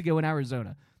 2 nights ago in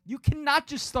Arizona. You cannot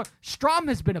just start. Strom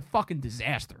has been a fucking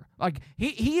disaster. Like,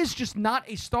 he is just not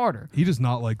a starter. He does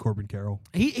not like Corbin Carroll.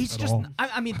 He's At just. all.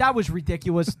 I mean, that was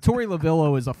ridiculous. Torey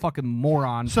Lavillo is a fucking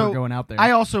moron for going out there.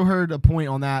 I also heard a point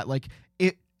on that. Like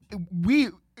we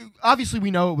obviously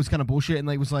we know it was kind of bullshit, and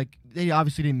like, it was like they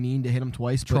obviously didn't mean to hit him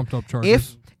twice. But Trumped up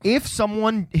charges. if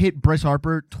someone hit Bryce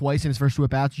Harper twice in his first 2 at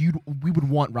bats, we would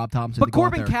want Rob Thompson. but to go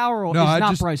out Corbin there. Carroll No, is I not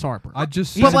just- Bryce Harper. I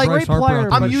just He's sent a like, Bryce great Harper player, out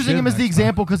but I'm to using shit him as the next time.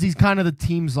 example because he's kind of the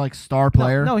team's like star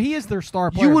player. No, he is their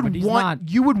star player. You but would he's not.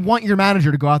 want your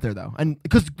manager to go out there though, and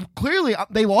because clearly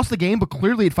they lost the game, but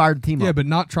clearly it fired the team Yeah, up. but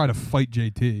not try to fight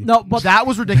JT. No, but that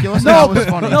was ridiculous. no, that was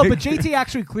funny. no, but JT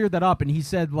actually cleared that up, and he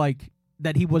said like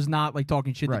that he was not like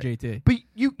talking shit Right. to JT. But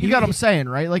you He- got what he- I'm saying,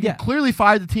 right? Like, Yeah. it clearly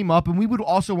fired the team up, and we would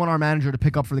also want our manager to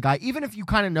pick up for the guy, even if you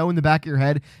kind of know in the back of your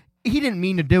head he didn't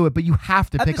mean to do it, but you have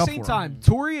to At pick the up same for time, him.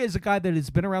 Torrey is a guy that has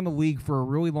been around the league for a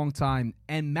really long time,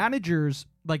 and managers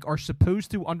like are supposed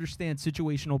to understand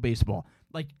situational baseball.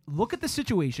 Like, look at the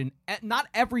situation. Not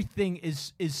everything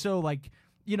is so like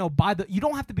you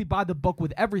don't have to be by the book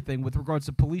with everything with regards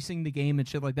to policing the game and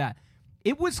shit like that.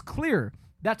 It was clear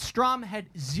that Strom had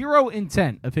zero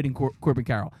intent of hitting Corbin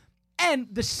Carroll. And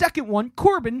the second one,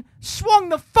 Corbin swung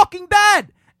the fucking bat.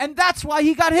 And that's why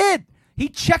he got hit. He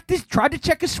tried to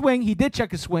check his swing. He did check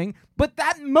his swing. But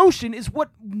that motion is what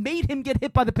made him get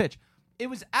hit by the pitch. It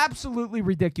was absolutely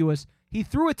ridiculous. He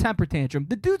threw a temper tantrum.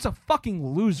 The dude's a fucking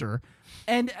loser,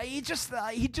 and he just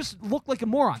looked like a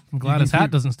moron. I'm glad his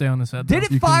hat doesn't stay on his head. Did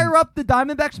it fire up the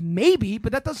Diamondbacks? Maybe,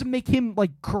 but that doesn't make him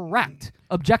like correct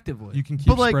objectively. You can keep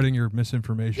But, like, spreading your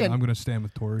misinformation. yeah, I'm going to stand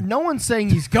with Tori. No one's saying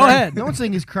he's Go correct. ahead. No one's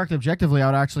saying he's correct objectively. I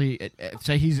would actually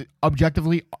say he's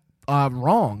objectively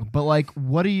wrong. But like,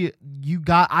 what do you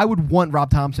got? I would want Rob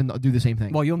Thompson to do the same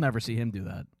thing. Well, you'll never see him do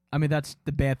that. I mean, that's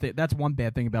the bad thing. That's one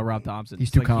bad thing about Rob Thompson. He's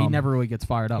It's too like, He calm. never really gets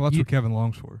fired up. Well, that's You- what Kevin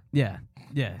Long's for. yeah.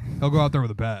 He'll go out there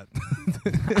with a bat.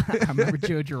 I remember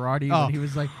Joe Girardi Oh. when he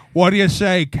was like, What do you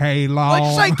say, K Long?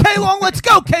 "Let's say K Long, let's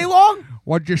go K Long."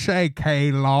 What'd you say,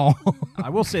 K Long? I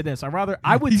will say this: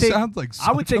 I would He take sounds like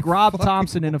I would such take a Rob fucking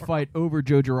Thompson in a fight over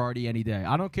Joe Girardi any day.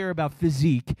 I don't care about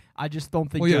physique. I just don't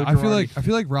think. Well, yeah, Joe I Girardi,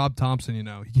 feel like Rob Thompson.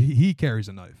 He carries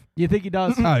a knife. You think he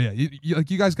does? Oh yeah,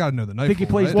 you guys got to know the knife. Think he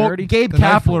rule, plays right? well, well, dirty? Gabe The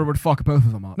knife Kapler rule. would fuck both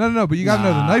of them up. No, but you got to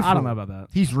know the knife. I don't rule. know about that.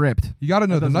 He's ripped. You got to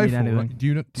know That the doesn't knife mean rule. anything. Right? Do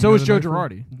you know? So know is the Joe knife rule?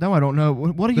 Girardi. No, I don't know.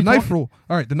 What are you The talking? knife rule.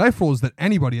 All right, the knife rule is that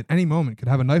anybody at any moment could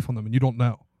have a knife on them and you don't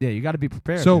know. Yeah, you got to be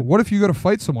prepared. So dude. what if you go to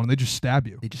fight someone and they just stab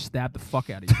you? They just stab the fuck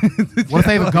out of you. What if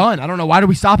they have a gun? I don't know. Why do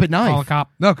we stop at Call a knife?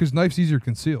 cop. No, because knife's easier to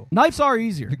conceal. Knives are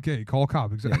easier. Okay, call a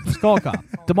cop. Exactly. Just call a cop.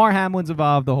 DeMar Hamlin's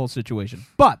involved the whole situation.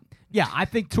 But yeah, I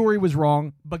think Torrey was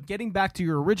wrong. But getting back to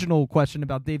your original question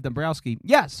about Dave Dombrowski,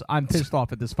 yes, I'm pissed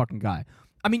off at this fucking guy.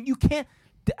 I mean, you can't.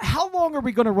 How long are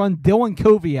we going to run Dylan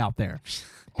Covey out there?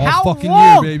 All How fucking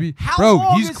long? year, baby. How Bro,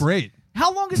 long he's is- great.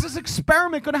 How long is this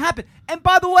experiment going to happen? And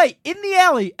by the way, in the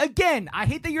alley, again, I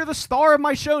hate that you're the star of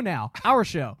my show now, our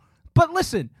show. But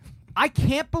listen, I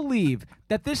can't believe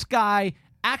that this guy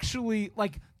actually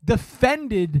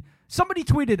defended. Somebody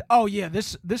tweeted, "Oh yeah,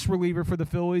 this reliever for the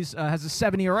Phillies has a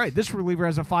 7 ERA. This reliever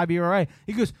has a 5 ERA."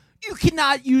 He goes, "You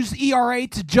cannot use ERA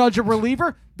to judge a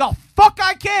reliever." The fuck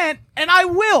I can, and I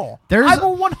will. I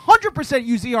will 100%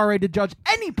 use ERA to judge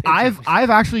any pitcher. I've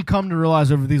actually come to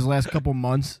realize over these last couple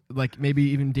months, like maybe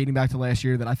even dating back to last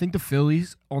year, that I think the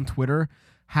Phillies on Twitter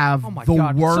have Oh my the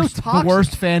God, it's so worst toxic. the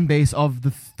worst fan base of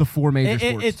the four major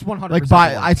sports. It's 100%. like the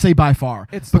worst. I'd say by far.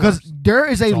 It's the because worst. there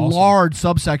is a It's awesome. large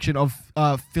subsection of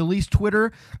Phillies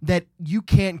Twitter that you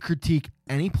can't critique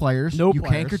any players. No you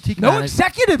players. can't critique No manage-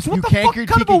 executives. What you the can't fuck critique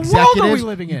kind of a world executives. are we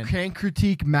living in? You can't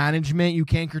critique management. You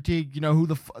can't critique, who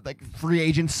the free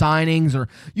agent signings, or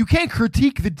you can't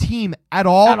critique the team at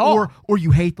all, At all. or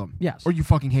you hate them. Yes. Or you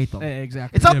fucking hate them.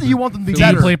 Exactly. It's not Yeah, that you but want them to be Do you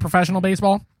better. play professional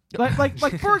baseball? like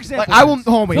for example, Like I will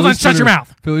hold me. Well, then shut your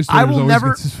mouth. Phillies I Twitter's will always never.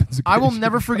 gets I will vindication.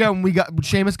 never forget when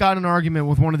Seamus got in an argument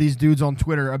with one of these dudes on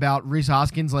Twitter about Rhys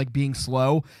Hoskins being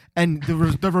slow, and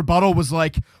the rebuttal was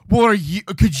like, "Well,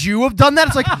 could you have done that?"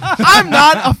 It's like I'm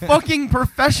not a fucking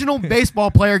professional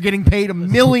baseball player getting paid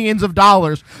millions of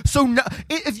dollars. So no,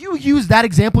 if you use that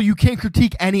example, you can't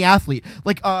critique any athlete.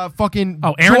 Like fucking.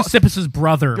 Oh, Aaron Sippis'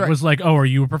 brother Right. was like, "Oh, are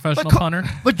you a professional Like, punter?"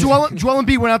 Like Joel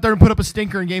Embiid went out there and put up a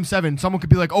stinker in Game 7. Someone could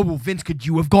be like, "Oh, well, Vince, could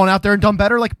you have gone out there and done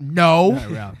better?" Like, no.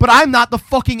 yeah. But I'm not the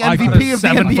fucking I MVP could've of the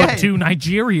 7'2" NBA.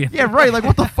 Nigerian. Yeah, right. Like,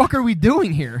 what the fuck are we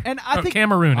doing here? and I Oh, think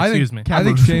Cameroon. I think, Excuse me. I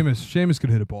think Seamus could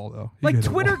hit a ball though. He could hit a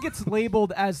Twitter ball. gets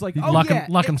labeled as like, He'd oh luck yeah,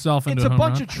 himself into it's a a home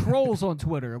bunch run. of trolls on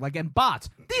Twitter, and bots.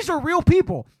 These are real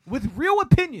people with real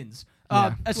opinions.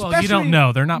 Especially, Well, you don't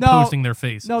know. They're not No, posting their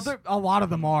faces. No, a lot of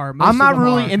them are. Most I'm not of them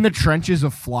really are. in the trenches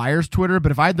of Flyers Twitter,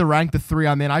 but if I had to rank the three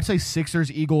I'm in, I'd say Sixers,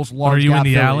 Eagles, Are large you in gap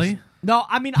the Phillies. alley? No,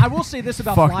 I mean I will say this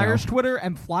about Fuck Flyers no. Twitter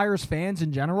and Flyers fans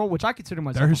in general, which I consider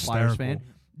myself They're a Flyers fan.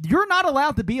 hysterical. You're not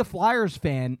allowed to be a Flyers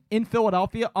fan in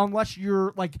Philadelphia unless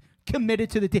you're committed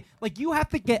to the team. You have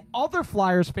to get other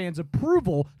Flyers fans'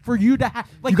 approval for you to have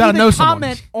You gotta even know someone.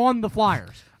 comment on the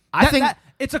Flyers. I think-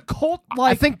 it's a cult.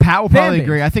 I think Pat will fan probably base.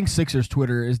 agree. I think Sixers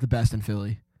Twitter is the best in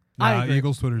Philly. I Nah, agree.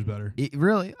 Eagles Twitter's better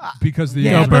Really? because the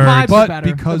Yeah, Eagles, the vibes are but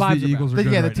better. because The vibes the are Eagles are But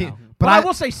good yeah, the right team. now. But I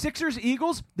will say Sixers,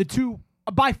 Eagles, the two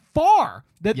by far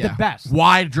the best.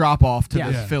 Wide drop off to Yeah.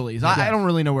 the Yeah. Phillies. Yeah. I don't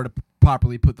really know where to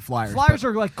properly put the Flyers. Flyers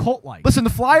but- are cult-like. Listen, the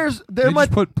Flyers. They They're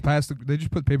just put they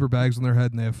just put paper bags on their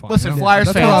head and they have fun. Listen, you know? Flyers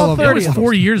That's fans- what I All love. 30 It was of them.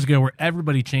 4 years ago where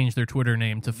everybody changed their Twitter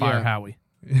name to Fire Yeah. Howie.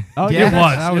 Oh, Yeah, It that's-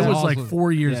 was. that It was was like awesome.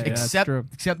 4 years Yeah, ago. that's except true.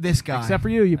 except this guy. Except for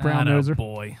you brown noser.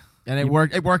 boy. And it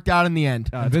worked. It worked out in the end.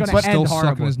 It's Vince gonna is still end sucking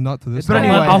horribly. his nut to this. But day.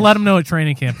 anyway. I'll let him know at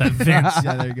training camp that Vince.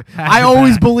 Yeah, there you go. Had I your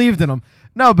always back. believed in him.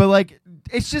 No, but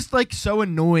it's just so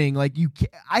annoying.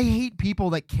 I hate people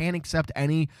that can't accept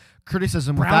any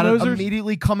criticism without it Brown-nosers?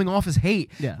 immediately coming off as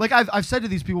hate. Yeah. I've said to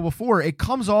these people before, it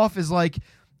comes off as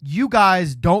you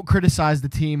guys don't criticize the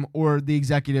team or the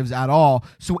executives at all.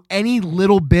 So any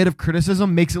little bit of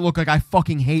criticism makes it look like I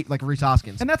fucking hate like Reese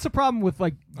Hoskins. And that's the problem with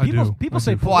like I do. people I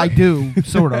say do. Well, I do,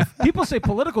 sort of. people say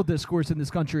political discourse in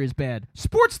this country is bad.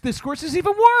 Sports discourse is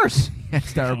even worse.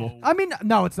 It's terrible. I mean,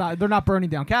 no, it's not. They're not burning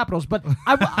down capitals, but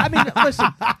I mean, listen,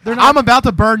 they're not. I'm about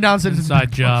to burn down Citizens.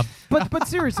 Inside job. But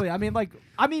seriously, I mean,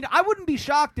 I wouldn't be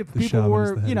shocked if The people shaman is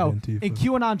were, the head of Antifa. in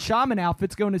QAnon shaman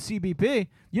outfits going to CBP.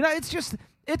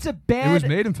 It's a It was bad,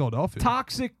 made in Philadelphia.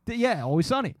 toxic. Yeah, always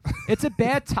sunny. It's a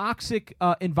bad, toxic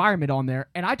environment on there,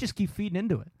 and I just keep feeding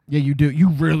into it. Yeah, you do. You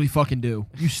really fucking do.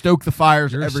 You stoke the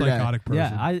fires You're a every day. psychotic person.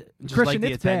 Yeah, Just Christian, like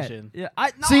the it's bad. attention. Yeah,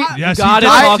 See, yes, You gotta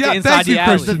he does. talk Yeah, inside thank you, the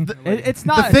alley. Christian. It's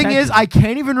not. The thing is, attention. I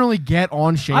can't even really get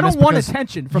on Seamus. I don't want because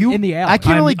attention from you- in the alley. I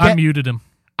can't really I get. muted him.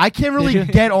 I can't really Did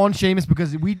you? get on Seamus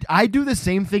because I do the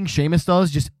same thing Seamus does,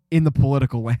 just in the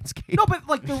political landscape. No, but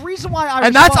like the reason why I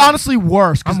and that's respond- honestly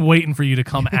worse. 'Cause I'm waiting for you to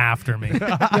come after me.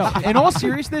 Yo, in all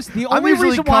seriousness, the I'm only usually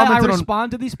reason why I commented on-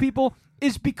 respond to these people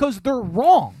is because they're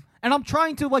wrong, and I'm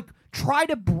trying to try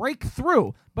to break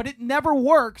through, but it never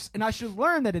works, and I should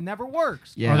learn that it never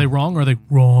works. yeah. Are they wrong or are they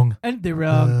wrong? And they're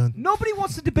nobody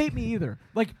wants to debate me either.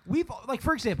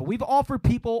 For example, we've offered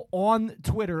people on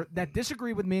Twitter that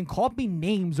disagree with me and called me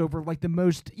names over the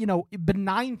most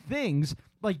benign things,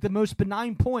 like the most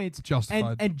benign points.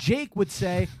 Justified. And Jake would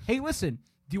say, "Hey, listen,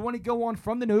 do you want to go on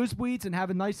from the nosebleeds and have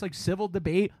a nice civil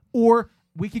debate, or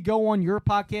we could go on your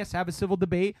podcast, have a civil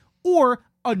debate, or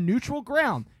a neutral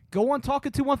ground." Go on Talk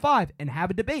at 215 and have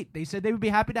a debate. They said they would be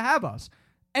happy to have us.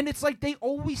 And it's like they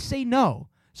always say no.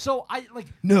 So I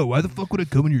No, why the fuck would I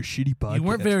come on your shitty podcast? You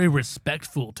weren't very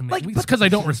respectful to me. Like, It's but- because I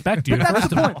don't respect you. but that's first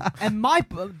the of point. all. And my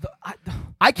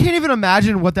I can't even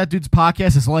imagine what that dude's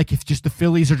podcast is like if just the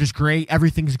Phillies are just great,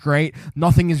 everything's great,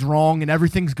 nothing is wrong, and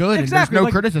everything's good, exactly and there's no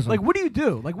like, criticism. Like what do you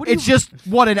do? Like what do it's you just,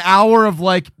 an hour of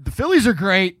the Phillies are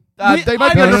great. They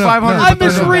might be I under miss- 500. I but they're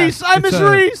miss not bad. Reese. I miss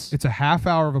Reese. It's a half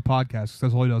hour of a podcast.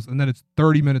 That's all he does, and then it's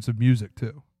 30 minutes of music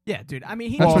too. Yeah, dude. I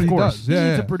mean, he That's needs, what of he course. does. He Yeah,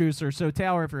 needs yeah. a producer. So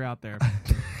Taylor, if you're out there,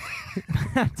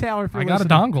 Taylor, if you're I got a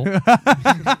listening.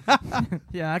 dongle.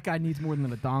 Yeah, that guy needs more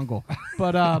than a dongle.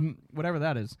 But whatever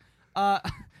that is.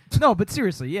 No, but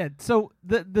seriously, yeah. So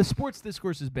the sports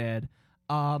discourse is bad.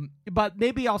 But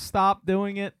maybe I'll stop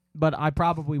doing it. But I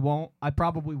probably won't. I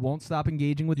probably won't stop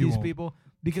engaging with You these won't. people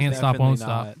because Can't stop, Definitely won't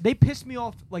not. stop. they piss me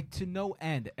off to no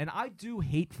end. And I do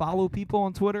hate follow people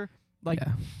on Twitter. Yeah.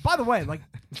 By the way,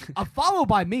 a follow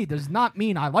by me does not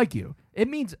mean I like you.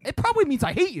 It probably means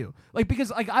I hate you.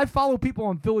 Because I follow people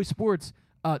on Philly sports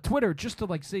Twitter just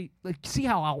to see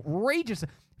how outrageous.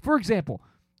 For example,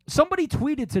 somebody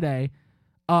tweeted today,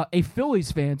 a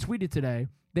Phillies fan tweeted today.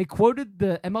 They quoted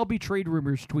the MLB trade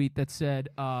rumors tweet that said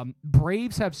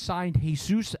Braves have signed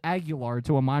Jesus Aguilar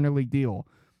to a minor league deal,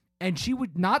 and she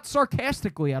would not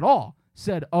sarcastically at all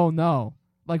said, "Oh no,"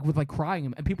 with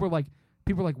crying, and people were like,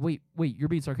 wait, you're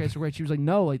being sarcastic, right? She was like,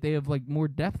 no, they have more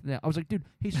depth than that. I was like, dude,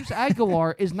 Jesus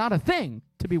Aguilar is not a thing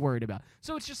to be worried about.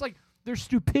 So it's just there's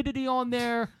stupidity on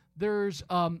there. There's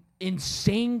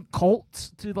insane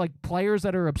cults to players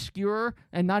that are obscure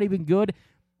and not even good.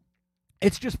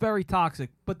 It's just very toxic.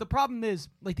 But the problem is,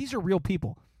 these are real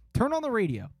people. Turn on the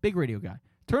radio, big radio guy.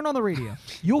 Turn on the radio.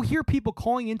 You'll hear people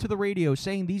calling into the radio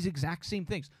saying these exact same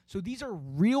things. So these are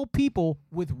real people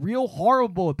with real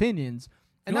horrible opinions. You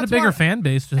And want a that's bigger why- fan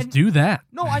base, just and- do that.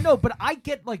 No, I know, but I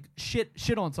get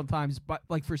shit on sometimes, but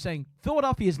for saying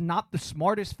Philadelphia is not the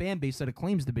smartest fan base that it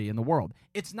claims to be in the world.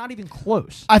 It's not even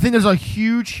close. I think there's a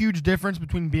huge difference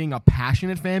between being a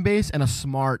passionate fan base and a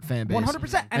smart fan base.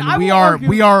 100%. And And I we will are argue-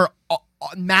 we are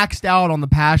maxed out on the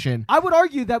passion. I would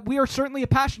argue that we are certainly a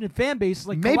passionate fan base,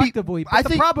 Maybe- collectively. But I the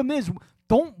think- problem is,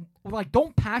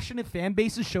 don't passionate fan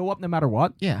bases show up no matter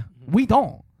what? Yeah. We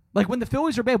don't. When the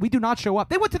Phillies are bad, we do not show up.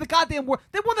 They went to the goddamn war.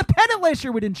 They won the pennant last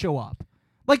year. We didn't show up.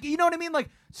 You know what I mean?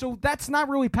 So that's not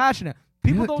really passionate.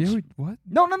 People don't. What?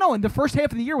 No. In the first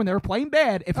half of the year when they were playing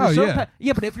bad, if you're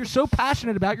yeah. but if you're so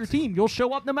passionate about your team, you'll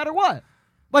show up no matter what.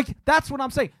 That's what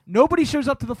I'm saying. Nobody shows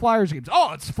up to the Flyers games.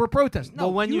 Oh, it's for protest. No,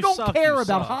 Well, when you don't suck, care you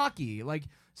about suck. hockey.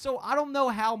 So I don't know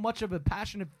how much of a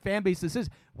passionate fan base this is.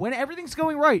 When everything's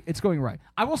going right, it's going right.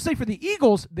 I will say for the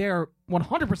Eagles, they're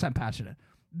 100% passionate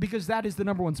because that is the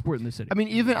number one sport in the city. I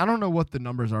mean, I don't know what the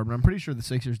numbers are, but I'm pretty sure the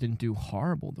Sixers didn't do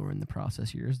horrible during the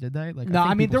process years, did they? No,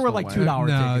 I mean there were $2 No,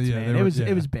 tickets, yeah, man. they It were- was yeah.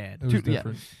 it was bad. It was Yeah.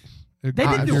 different. They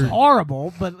didn't do you're-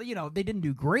 horrible, but they didn't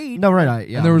do great. No, right.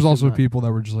 Yeah, and there was I'm also not. people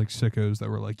that were just sickos that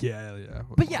were like, yeah.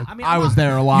 But yeah, I mean I I'm was not-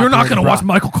 there a lot. You're not during going to the watch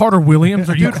Michael Carter Williams?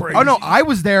 Are you crazy? Oh no, I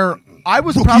was there. I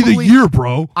was Rookie of the probably year,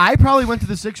 bro. I probably went to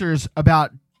the Sixers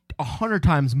about 100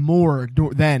 times more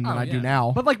then than I do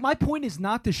now. But like my point is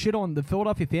not to shit on the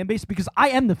Philadelphia fan base because I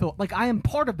am I am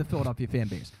part of the Philadelphia fan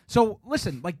base. So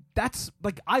listen, like that's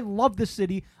like I love the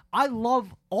city. I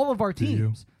love all of our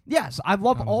teams. Yes, I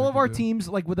love all of our teams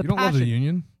like with a passion. You don't love the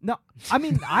Union? No, I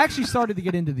mean I actually started to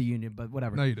get into the Union, but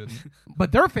whatever. No, you didn't.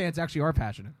 But their fans actually are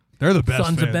passionate. They're the best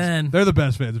Sons fans. of Ben. They're the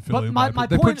best fans of Philly. But my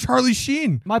they point- put Charlie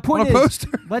Sheen My point on a is,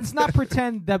 poster. let's not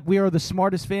pretend that we are the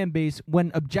smartest fan base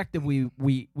when objectively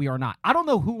we are not. I don't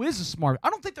know who is a smart. I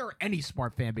don't think there are any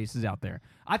smart fan bases out there.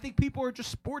 I think people are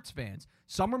just sports fans.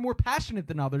 Some are more passionate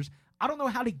than others. I don't know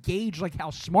how to gauge like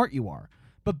how smart you are.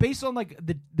 But based on like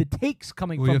the takes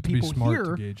coming You from have to be people smart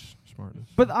here, to gauge smartness.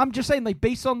 but I'm just saying like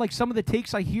based on like some of the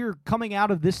takes I hear coming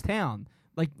out of this town,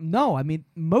 like no, I mean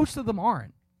most of them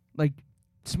aren't like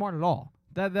smart at all.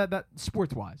 That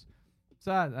sports wise.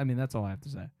 So I mean that's all I have to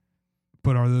say.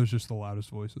 But are those just the loudest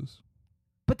voices?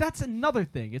 But that's another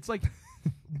thing. It's like,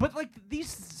 but like these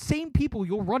same people,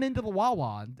 you'll run into the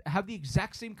Wawa and have the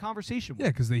exact same conversation with. Yeah,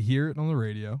 because they hear it on the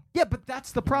radio, Yeah, but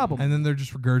that's the problem. and then they're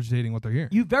just regurgitating what they're hearing.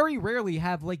 You very rarely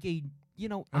have like an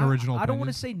original I don't want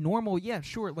opinion? to say normal. Yeah,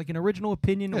 sure, like an original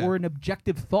opinion Yeah. or an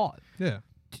objective thought. Yeah.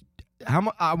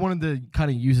 I wanted to kind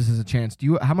of use this as a chance.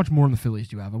 How much more in the Phillies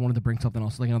do you have? I wanted to bring something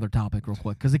else, like another topic, real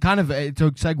quick, because it's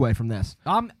a segue from this.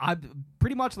 I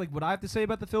pretty much like what I have to say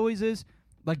about the Phillies is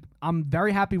like I'm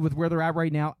very happy with where they're at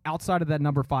right now. Outside of that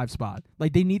number 5 spot,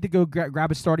 like they need to go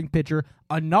grab a starting pitcher.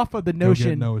 Enough of the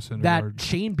notion Noah that Syndergaard.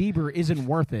 Shane Bieber isn't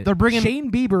worth it. They're bringing-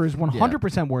 Shane Bieber is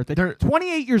 100% worth it. They're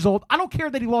 28 years old. I don't care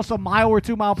that he lost a mile or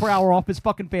 2 mile per hour off his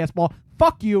fucking fastball.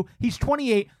 Fuck you. He's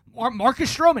 28.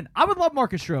 Marcus Stroman. I would love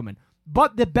Marcus Stroman.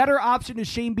 But the better option is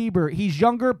Shane Bieber. He's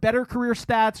younger, better career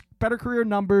stats, better career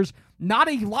numbers, not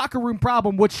a locker room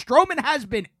problem, which Stroman has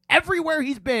been everywhere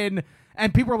he's been.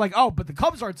 And people are like, oh, but the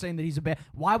Cubs aren't saying that he's a bad.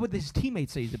 Why would his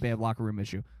teammates say he's a bad locker room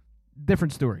issue?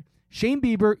 Different story. Shane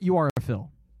Bieber, you are a Phil.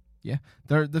 Yeah,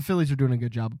 the Phillies are doing a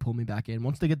good job of pulling me back in.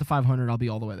 Once they get to 500, I'll be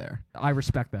all the way there. I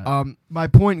respect that. My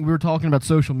point, we were talking about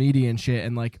social media and shit,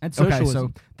 and like, And okay,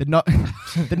 socialism.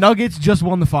 so the Nuggets just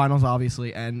won the finals,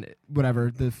 obviously, and whatever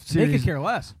the They series. could care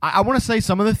less. I want to say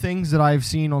some of the things that I've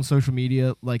seen on social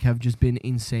media like have just been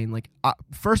insane. Like,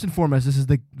 first and foremost, this is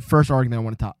the first argument I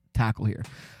want to tackle here.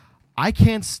 I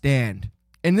can't stand,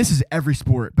 and this is every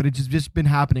sport, but it's just been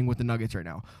happening with the Nuggets right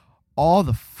now. All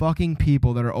the fucking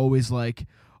people that are always like,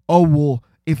 oh, well,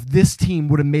 if this team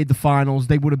would have made the finals,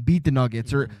 they would have beat the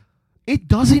Nuggets. Or it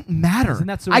doesn't matter. Isn't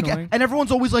that so annoying? And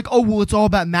everyone's always like, oh, well, it's all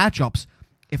about matchups.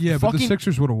 If Yeah, but the fucking,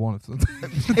 Sixers would have won it.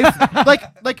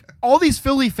 if, like all these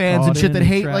Philly fans and Caught shit in that the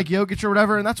hate trap. like Jokic or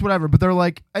whatever, and that's whatever. But they're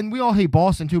like, and we all hate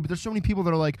Boston too. But there's so many people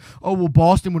that are like, oh, well,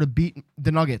 Boston would have beaten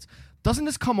the Nuggets. Doesn't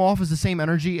this come off as the same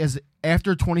energy as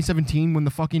after 2017 when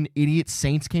the fucking idiot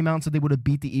Saints came out and said they would have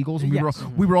beat the Eagles, and Yes.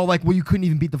 we were all like, well, you couldn't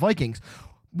even beat the Vikings.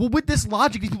 Well, with this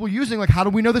logic these people are using, like, how do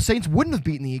we know the Saints wouldn't have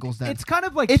beaten the Eagles then? It's kind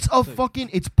of like It's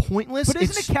pointless. But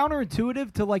isn't it's, it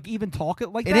counterintuitive to like even talk it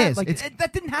like It that? is. Like It's-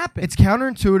 that didn't happen. It's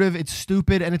counterintuitive. It's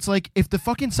stupid, and it's like if the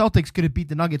fucking Celtics could have beat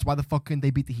the Nuggets, why the fuck couldn't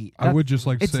they beat the Heat? I would just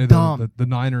like to It's say dumb. that the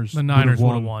Niners. The Niners would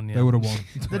would've have won, yeah. They would have won.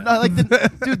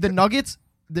 Dude, the Nuggets.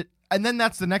 And then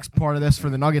that's the next part of this for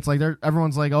the Nuggets. Like,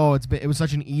 everyone's like, "Oh, it was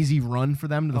such an easy run for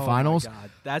them to the finals." Oh my God.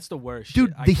 That's the worst.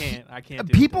 Dude, shit. I can't.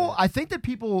 deal People, with that. I think that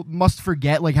people must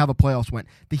forget like how the playoffs went.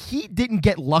 The Heat didn't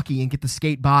get lucky and get to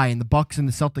skate by, and the Bucks and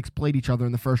the Celtics played each other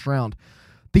in the first round.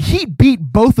 The Heat beat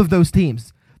both of those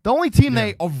teams. The only team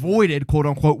they avoided, quote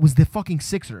unquote, was the fucking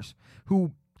Sixers,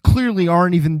 who clearly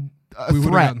aren't even a We would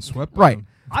have threat. gotten swept. by Right. them.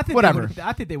 I think whatever.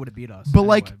 I think they would have beat us. But anyway,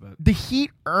 like but. the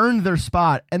Heat earned their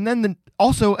spot, and then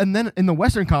in the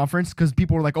Western Conference, because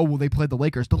people were like, "Oh, well, they played the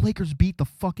Lakers." The Lakers beat the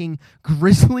fucking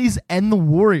Grizzlies and the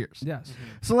Warriors. Yes.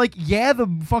 So like, yeah, the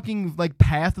fucking like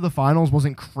path to the finals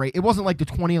wasn't crazy. It wasn't like the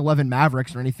 2011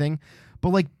 Mavericks or anything, but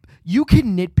like you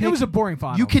can nitpick. It was a boring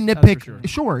final. You can that's for nitpick,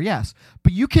 sure, yes,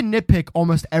 but you can nitpick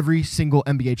almost every single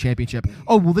NBA championship.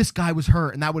 Oh, well, this guy was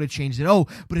hurt, and that would have changed it. Oh,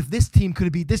 but if this team could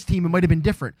have beat this team, it might have been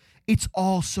different. It's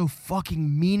all so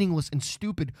fucking meaningless and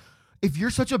stupid. If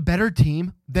you're such a better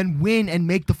team, then win and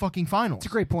make the fucking finals. It's a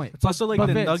great point. It's also like but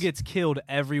the Vince- Nuggets killed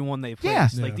everyone they played. Yeah.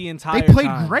 Like Yeah. the entire They played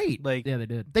time. great. Like Yeah, they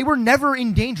did. They were never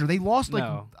in danger. They lost like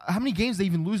No. how many games they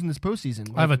even lose in this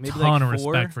postseason? I have a maybe ton like of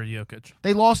 4? respect for Jokic.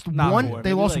 They lost Not one. 4, They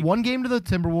maybe lost like one game to the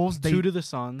Timberwolves. They 2 to the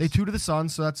Suns. They 2 to the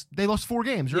Suns. So they lost 4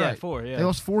 games. You're yeah, right. 4. Yeah. They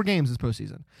lost 4 games this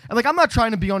postseason. And like, I'm not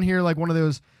trying to be on here like one of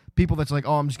those people that's like,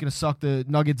 oh, I'm just gonna suck the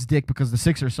Nuggets' dick because the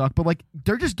Sixers suck, but like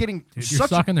they're just getting Dude, you're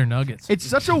sucking their nuggets. It's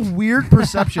such a weird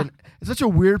perception. It's such a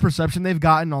weird perception they've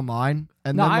gotten online.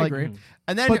 And No, then, I like, agree.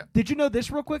 And then But did you know this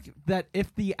real quick? That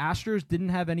if the Astros didn't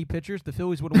have any pitchers, the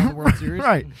Phillies would have won the World Series.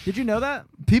 Right. Did you know that?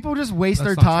 people just waste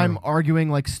That's their not time true. arguing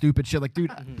like stupid shit. Like,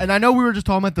 dude, and I know we were just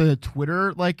talking about the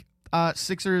Twitter like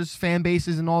Sixers fan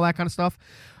bases and all that kind of stuff.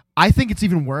 I think it's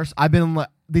even worse. I've been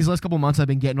these last couple of months. I've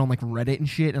been getting on like Reddit and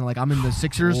shit, and like I'm in the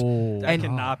Sixers. That And-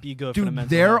 cannot be good for the Dude, mental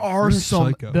there health. are You're a some.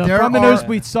 psycho. The There From the are-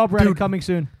 Nosebleed subreddit Dude, coming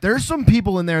soon. There's some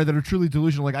people in there that are truly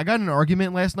delusional. Like, I got in an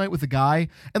argument last night with a guy,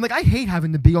 and like I hate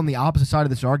having to be on the opposite side of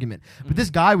this argument. But this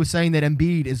guy was saying that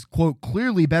Embiid is quote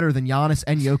clearly better than Giannis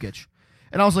and Jokic,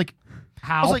 and I was like,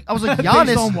 How? I was like, Based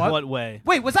Giannis. on what? What way?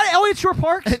 Wait, was that Elliott Shore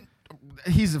Park?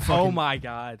 He's a fucking. Oh my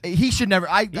God. He should never.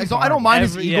 I He's don't mind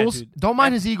his Yeah, Eagles. dude. don't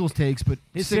mind his Eagles takes, but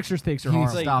His Sixers takes are he's hard.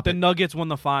 like- Like, Stop the it. Nuggets won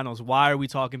the finals. Why are we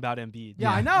talking about Embiid?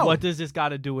 Yeah, I know. What does this got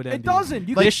to do with Embiid? It doesn't.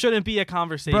 You This shouldn't be a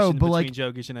conversation Bro, but, between like-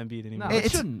 Jokic and Embiid anymore. No, it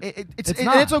it's shouldn't. it's It's and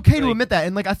not. it's okay to Like- admit that.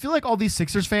 And like I feel like all these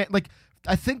Sixers fans, like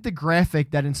I think the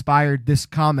graphic that inspired this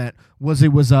comment was it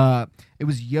was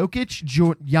Jokic,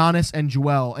 Giannis, and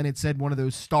Joel, and it said one of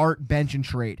those start, bench, and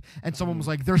trade. And someone was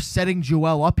like, they're setting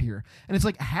Joel up here, and it's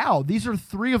like, how? These are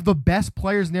three of the best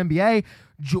players in the NBA.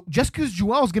 Just because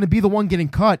Joel is going to be the one getting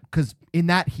cut, because in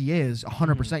that he is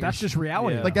 100%. That's just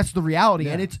reality. Yeah. Like that's the reality,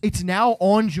 and Yeah. it's now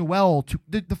on Joel to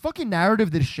the fucking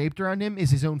narrative that is shaped around him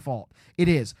is his own fault. It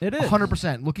is. It is.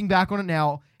 100%. Looking back on it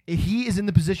now, he is in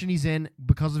the position he's in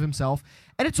because of himself,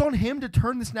 and it's on him to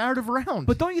turn this narrative around.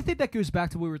 But don't you think that goes back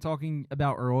to what we were talking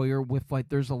about earlier with like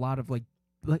there's a lot of like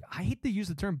I hate to use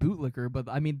the term bootlicker, but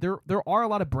I mean there are a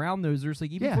lot of brown nosers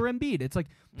like even Yeah. for Embiid. It's like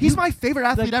he's my favorite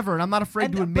athlete like- ever, and I'm not afraid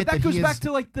and, to admit but that goes he back is.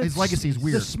 to like his legacy is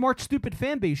weird. The smart stupid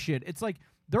fan base shit. It's like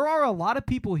there are a lot of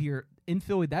people here in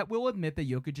Philly that will admit that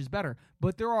Jokic is better,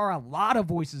 but there are a lot of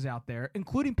voices out there,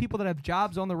 including people that have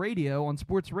jobs on the radio, on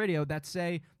sports radio, that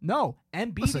say no,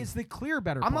 Embiid Listen, is the clear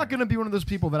better. I'm not player. going to be one of those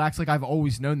people that acts like I've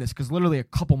always known this, because literally a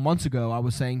couple months ago I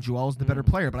was saying Joel's the better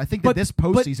player, but I think that this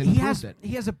postseason he proved has it. he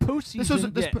has a postseason. This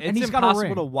was- this Yeah, po- and it's he's got a impossible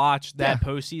ring. to watch that Yeah.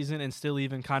 postseason and still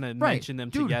even kind of Right. mention them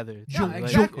Dude, together. Yeah, Like,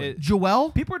 exactly.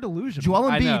 Joel People are delusional. Joel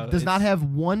I Embiid know, does not it's- have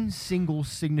one single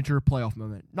signature playoff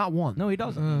moment. Not one. No, he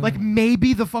doesn't. Like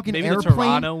maybe the fucking maybe the airplane.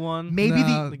 Toronto one. Maybe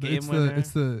Nah, the game it's winner.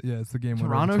 it's the game winner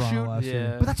Toronto over Toronto shoot? last year.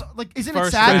 Yeah. But that's like, isn't it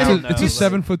First sad? round, that It's he- a, it's a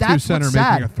Dude, 7'2" that's center what's making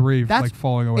sad. a three, That's- like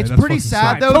falling away. it's That's pretty fucking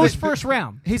sad, sick. though, Post that- first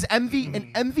round. His an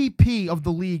MVP of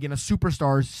the league and a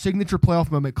superstar's signature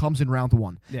playoff moment comes in round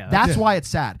one. Yeah, That's it. why it's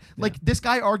sad. Like this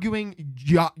guy arguing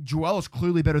Joel is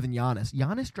clearly better than Giannis.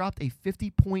 Giannis dropped a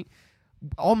 50-point,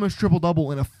 almost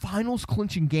triple-double in a finals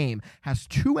clinching game, has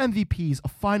 2 MVPs, a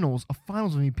finals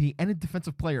MVP, and a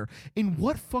defensive player. In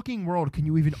what fucking world can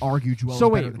you even argue Joel So is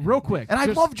better wait, than real him? quick, And I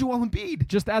just- love Joel Embiid.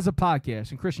 just as a podcast,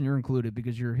 and Christian, you're included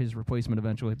because you're his replacement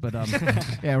eventually. But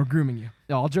Yeah, we're grooming you.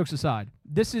 no, all jokes aside,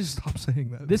 this is Stop saying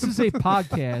that. this is a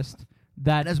podcast That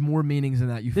that has more meanings than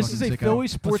that, you this fucking is a sicko. Philly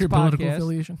What's sports your political podcast.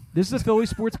 affiliation? This is a Philly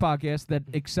sports podcast that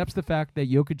accepts the fact that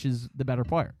Jokic is the better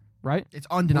player, right? It's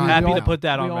I'm undeniable. happy all- to put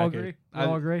that we on all record. agree? We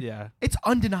all agree? Yeah. It's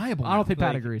undeniable. I don't think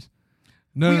Pat Like- agrees.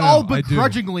 no, we no, all no, I do.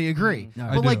 begrudgingly agree. No,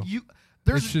 I but do. like you,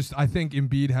 there's It's just I think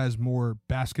Embiid has more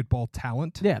basketball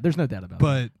talent, Yeah, there's no doubt about it.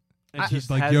 but It He's just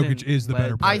like hasn't Jokic is the led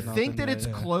better to player. I nothing think that yet. it's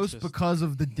yeah. close It's just- because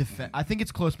of the defense. I think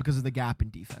it's close because of the gap in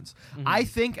defense. Mhm. I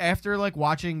think after like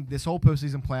watching this whole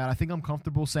postseason play out, I think I'm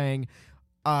comfortable saying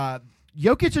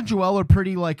Jokic and Joel are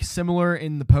pretty like similar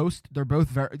in the post. They're both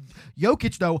very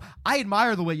Jokic though. I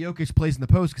admire the way Jokic plays in the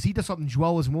post because he does something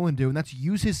Joel isn't willing to do, and that's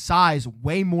use his size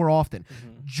way more often.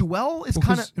 Joel is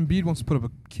kind of Embiid wants to put up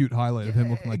a cute highlight of him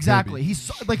looking like exactly. Kobe. He's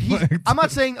I'm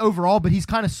not saying overall, but he's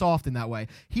kind of soft in that way.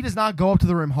 He does not go up to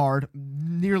the rim hard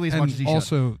nearly as and much as he should.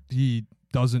 also he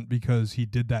doesn't because he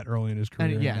did that early in his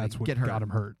career. yeah, and that's what get hurt. got him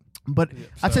hurt. But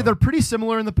I'd say So- they're pretty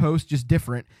similar in the post, just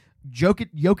different.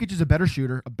 Jokic is a better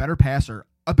shooter, a better passer,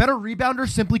 a better rebounder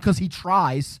simply because he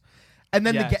tries. And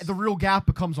then Yes. the real gap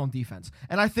becomes on defense.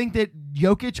 And I think that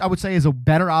Jokic, I would say, is a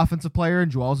better offensive player,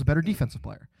 and Joel is a better defensive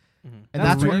player. And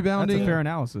that's fair. where Rebounding- That's a fair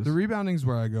analysis. The rebounding's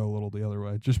where I go a little the other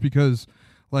way, just because,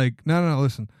 like, no,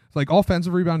 listen, it's like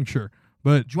offensive rebounding, sure,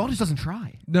 but Joel just doesn't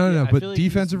try. no, Yeah, I but feel like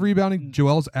defensive he's- rebounding,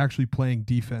 Joel's actually playing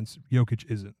defense. Jokic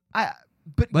isn't.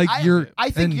 But Like, I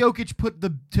think and- Jokic put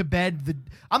to bed the.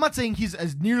 I'm not saying he's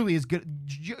as nearly as good.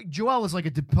 Joel is like a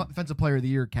defensive player of the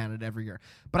year candidate every year,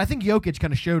 but I think Jokic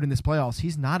kind of showed in this playoffs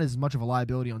he's not as much of a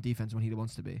liability on defense when he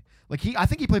wants to be. Like I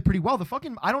think he played pretty well.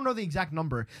 I don't know the exact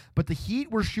number, but the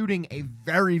Heat were shooting a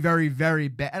very, very, very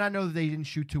bad. And I know that they didn't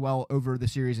shoot too well over the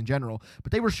series in general,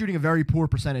 but they were shooting a very poor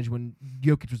percentage when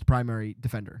Jokic was the primary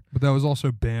defender. But that was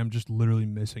also Bam just literally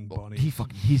missing Bunny.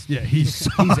 He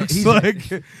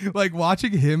sucks. Like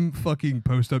watching him fucking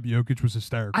post up Jokic was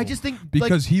hysterical. I just think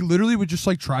because he literally would just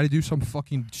like try to do some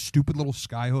fucking stupid little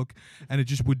skyhook, and it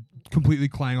just would completely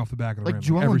clang off the back of the Like rim.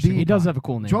 Joel every Embiid- single He does time. have a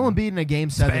cool name. Joel though. Embiid in a game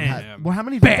 7 Bam. well, how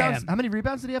many Bam. rebounds? How many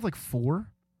rebounds did he have? Like 4?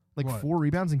 Like What? 4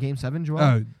 rebounds in game 7, Joel?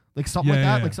 Oh, Like something yeah, like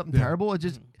that? yeah, Like something yeah. terrible?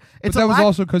 It's but that was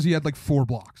also because he had like 4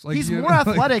 blocks. Like he's you know, more like-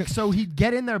 athletic, so he'd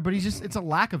get in there, but it's a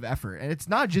lack of effort. And it's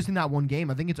not just in that one game.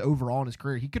 I think it's overall in his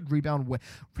career. He could rebound.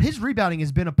 His rebounding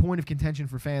has been a point of contention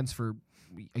for fans for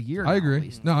a year now, I at agree.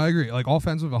 least. No, I agree. Like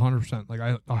offensive, 100%. Like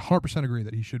I 100% agree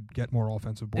that he should get more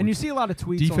offensive boards. And you see a lot of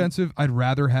tweets. defensive, I'd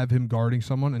rather have him guarding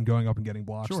someone and going up and getting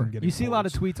blocks than getting You see a lot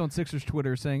of boards. tweets on Sixers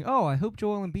Twitter saying, "Oh, I hope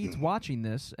Joel Embiid's watching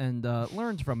this and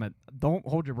learns from it. Don't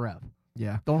hold your breath.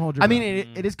 Yeah. Don't hold your I breath." mean,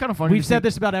 it is kind of funny. We've to said think-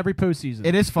 this about every postseason.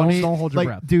 It is funny. Don't hold your like,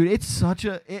 breath. dude, it's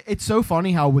it's so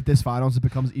funny how with this finals it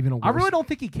becomes even worse. I really don't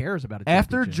think he cares about it.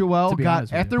 After Joel got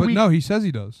But no, he says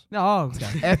he does. No,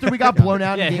 okay. after we got blown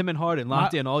out. Yeah, in him and Harden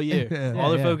locked in all year. Yeah. All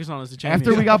they're Yeah. focused on is the championship.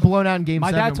 after we got blown out in game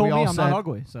My 7, dad told we me all I'm said, not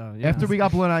ugly. So yeah. after we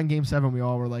got blown out in game 7, we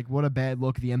all were like, what a bad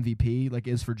look the MVP like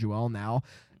is for Joel now.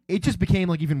 It just became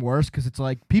like even worse because it's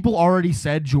like people already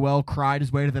said Joel cried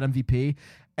his way to that MVP.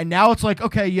 And now it's like,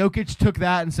 okay, Jokic took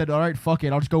that and said, all right, fuck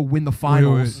it. I'll just go win the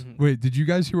finals. Wait, did you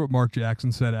guys hear what Mark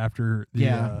Jackson said after the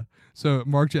Yeah. So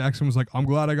Mark Jackson was like, I'm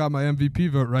glad I got my MVP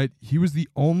vote right. He was the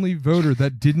only voter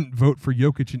that didn't vote for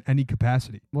Jokic in any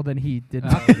capacity. Well, then he did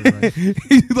not do it right.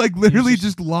 He like literally just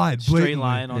just lied. straight blatantly.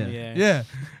 line on Yeah. the air. Yeah.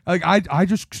 Like I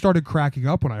just started cracking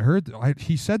up when I heard that.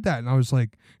 He said that and I was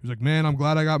like, he was like, man, I'm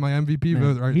glad I got my MVP Man,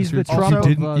 vote right. he's this the year." Trump Also, of,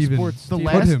 didn't even sports. The put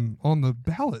last- him on the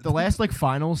ballot. The last like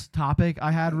finals topic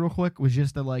I had real quick was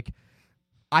just that like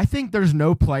I think there's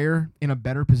no player in a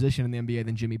better position in the NBA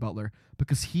than Jimmy Butler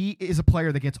because he is a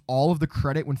player that gets all of the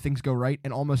credit when things go right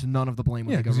and almost none of the blame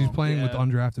when yeah, they go because he's wrong. playing with Yeah.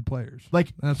 undrafted players.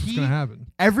 Like That's what's gonna happen.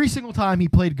 every single time he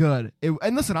played good.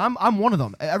 And listen, I'm one of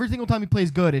them. Every single time he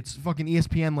plays good, it's fucking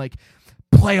ESPN like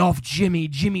playoff Jimmy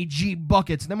G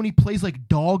buckets. And then when he plays like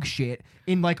dog shit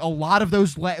in like a lot of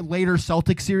those later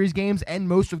Celtics series games and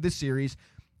most of this series,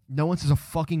 no one says a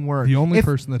fucking word. The only If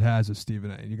person that has is Stephen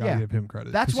A. You gotta Yeah. give him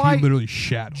credit. That's 'cause why he literally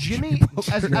shat on Jimmy,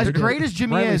 Butler. as great as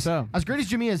Jimmy Rightly is, so.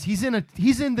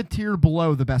 he's in the tier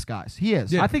below the best guys. He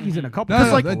is. Yeah. I think he's in a couple. No,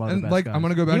 tiers no, below the and best like guys. I'm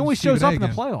gonna go back. He only to Stephen shows A. up in the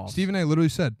again. playoffs. Stephen A. literally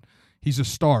said he's a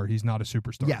star. He's not a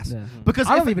superstar. Yes. Yeah. Because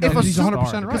I don't even know if if a he's super-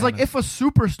 100% because right. like if a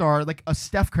superstar like a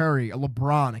Steph Curry, a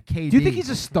LeBron, a KD. Do you think he's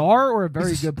a star or a very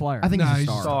He's a- good player? I think Nah, he's a he's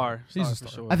a star. Star. He's a for star.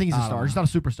 sure. I think he's a I don't star. know. He's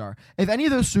not a superstar. If any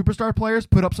of those superstar players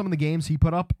put up some of the games he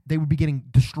put up, they would be getting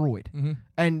destroyed, Mhm.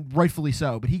 and rightfully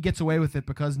so. But he gets away with it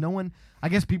because no one. I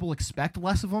guess people expect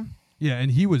less of him. Yeah, and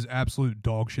he was absolute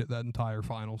dog shit that entire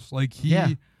finals. Like he. Yeah.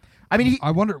 I mean,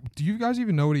 I wonder. Do you guys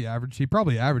even know what he averaged? He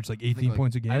probably averaged like 18 like-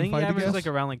 points a game. I think if he had to averages guess.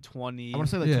 like around like 20. I want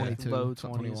to say like Yeah. 22, Low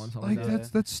 21, 20s. something Like like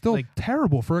that. that's still Like,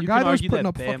 terrible for a you guy can that was argue putting that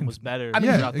up Bam fucking. was better I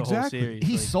mean, throughout the whole exactly. series.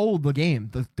 He like, sold the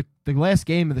game. The last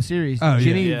game of the series, Oh, yeah.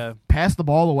 Jimmy Yeah. passed the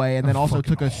ball away and then Oh, also fucking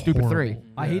took a stupid horrible.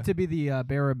 3. I Yeah. hate to be the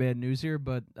bearer of bad news here,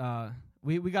 but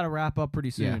we got to wrap up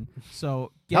pretty soon.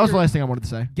 So That was the last thing I wanted to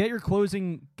say. get your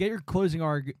closing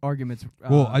arguments.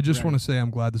 Well, I just ready. want to say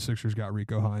I'm glad the Sixers got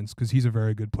Rico Hines because he's a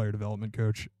very good player development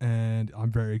coach, and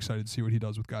I'm very excited to see what he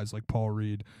does with guys like Paul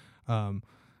Reed.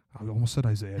 I almost said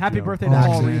Isaiah. Happy Joe. birthday Oh, to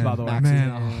Paul man. Reed, by the way.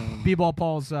 Man, B-ball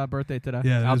Paul's birthday today.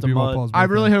 yeah, that Out was the B-Ball mud. Paul's I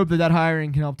birthday. really hope that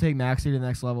hiring can help take Maxey to the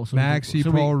next level. So Maxey,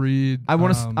 so Paul Reed. I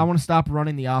want to stop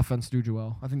running the offense through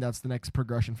Joel. I think that's the next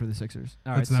progression for the Sixers.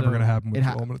 All right, That's never so, going to happen with it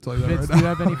Joel. I'm going to tell you that Vince, right do now. you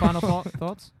have any final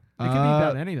thoughts? It could be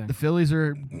about anything. The Phillies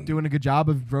are doing a good job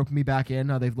of roping me back in.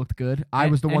 They've looked good. I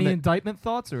was the any one that indictment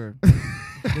thoughts or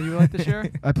that you would like to share?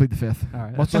 I plead the fifth. All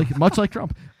right, Much like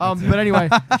Trump. But anyway,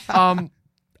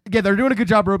 yeah, they're doing a good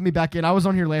job roping me back in. I was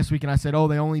on here last week and I said, oh,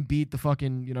 they only beat the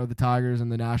fucking, the Tigers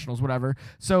and the Nationals, whatever.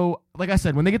 So, like I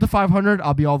said, when they get to 500,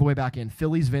 I'll be all the way back in.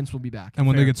 Phillies, Vince will be back. And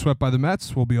when Fair. they get swept by the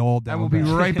Mets, we'll be all down. And we'll be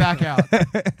back. right back out.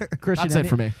 Christian, That's it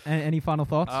for me. Any final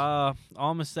thoughts? all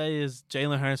I'm gonna say is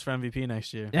Jalen Hurts for MVP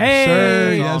next year. Hey,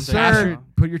 sir. That's all Yes, I'm sir. saying. Asher,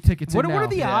 Put your tickets What in are now.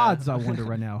 the odds? I wonder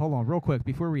right now. Hold on, real quick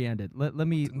before we end it. Let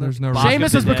me. There's no Vodka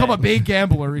Seamus has today. become a big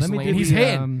gambler Let me recently, do and he's the,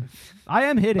 hitting. I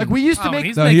am hitting. Like we used to Oh, make.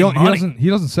 he's No, making money. he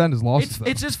doesn't send his losses. though.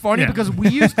 It's just funny Yeah. because we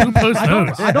used Who to. posts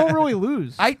those? I don't really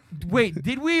lose. Wait,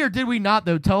 did we or did we not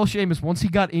though? Tell Seamus once he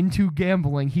got into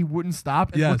gambling, he wouldn't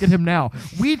stop. And Yes. look at him now.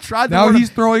 We tried. To now learn he's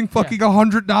throwing fucking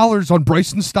 $100 on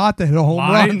Bryson Stott to hit a home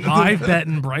run. Live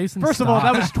betting Bryson. First of all,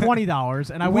 Stott. that was $20,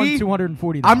 and I won We-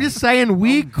 $240. I'm just saying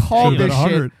we called Should've this bet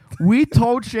shit. 100. We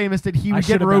told Seamus that he I would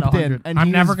get should've bet roped 100. in, and I'm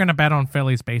he never was- gonna bet on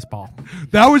Phillies baseball.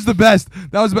 That was the best.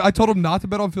 I told him not to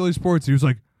bet on Philly sports. He was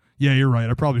like, "Yeah, you're right.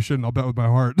 I probably shouldn't. I'll bet with my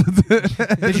heart."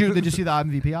 Did you see the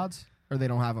MVP odds, or they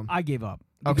don't have them? I gave up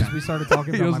Okay. because we started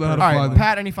talking He about doesn't my know how to personal All fly right, them.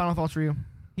 Pat. Any final thoughts for you?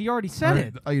 He already said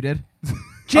it. Oh, you did.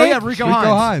 Jake, Oh yeah, Rico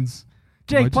Hines.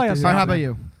 Jake, play us All right, out, how about man.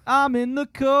 you? I'm in the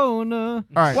corner All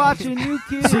right. watching you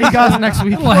kids. See you guys next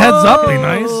week. Well, heads up, be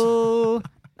nice. Whoa,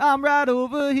 I'm right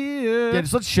over here. Yeah,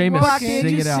 just let Seamus Why can't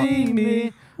sing you it out. see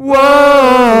me?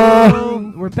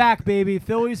 Whoa! We're back, baby.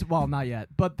 Phillies. Well, not yet,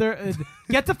 but they're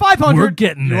get to 500. We're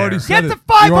getting You there. already said Get it. to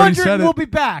You already 500, said and it. we'll be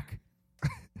back. All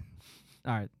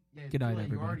right. Good night, You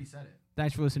everybody. already said it.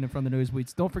 Thanks for listening from the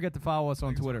Nosebleeds. Don't forget to follow us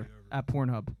on Twitter at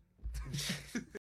Pornhub.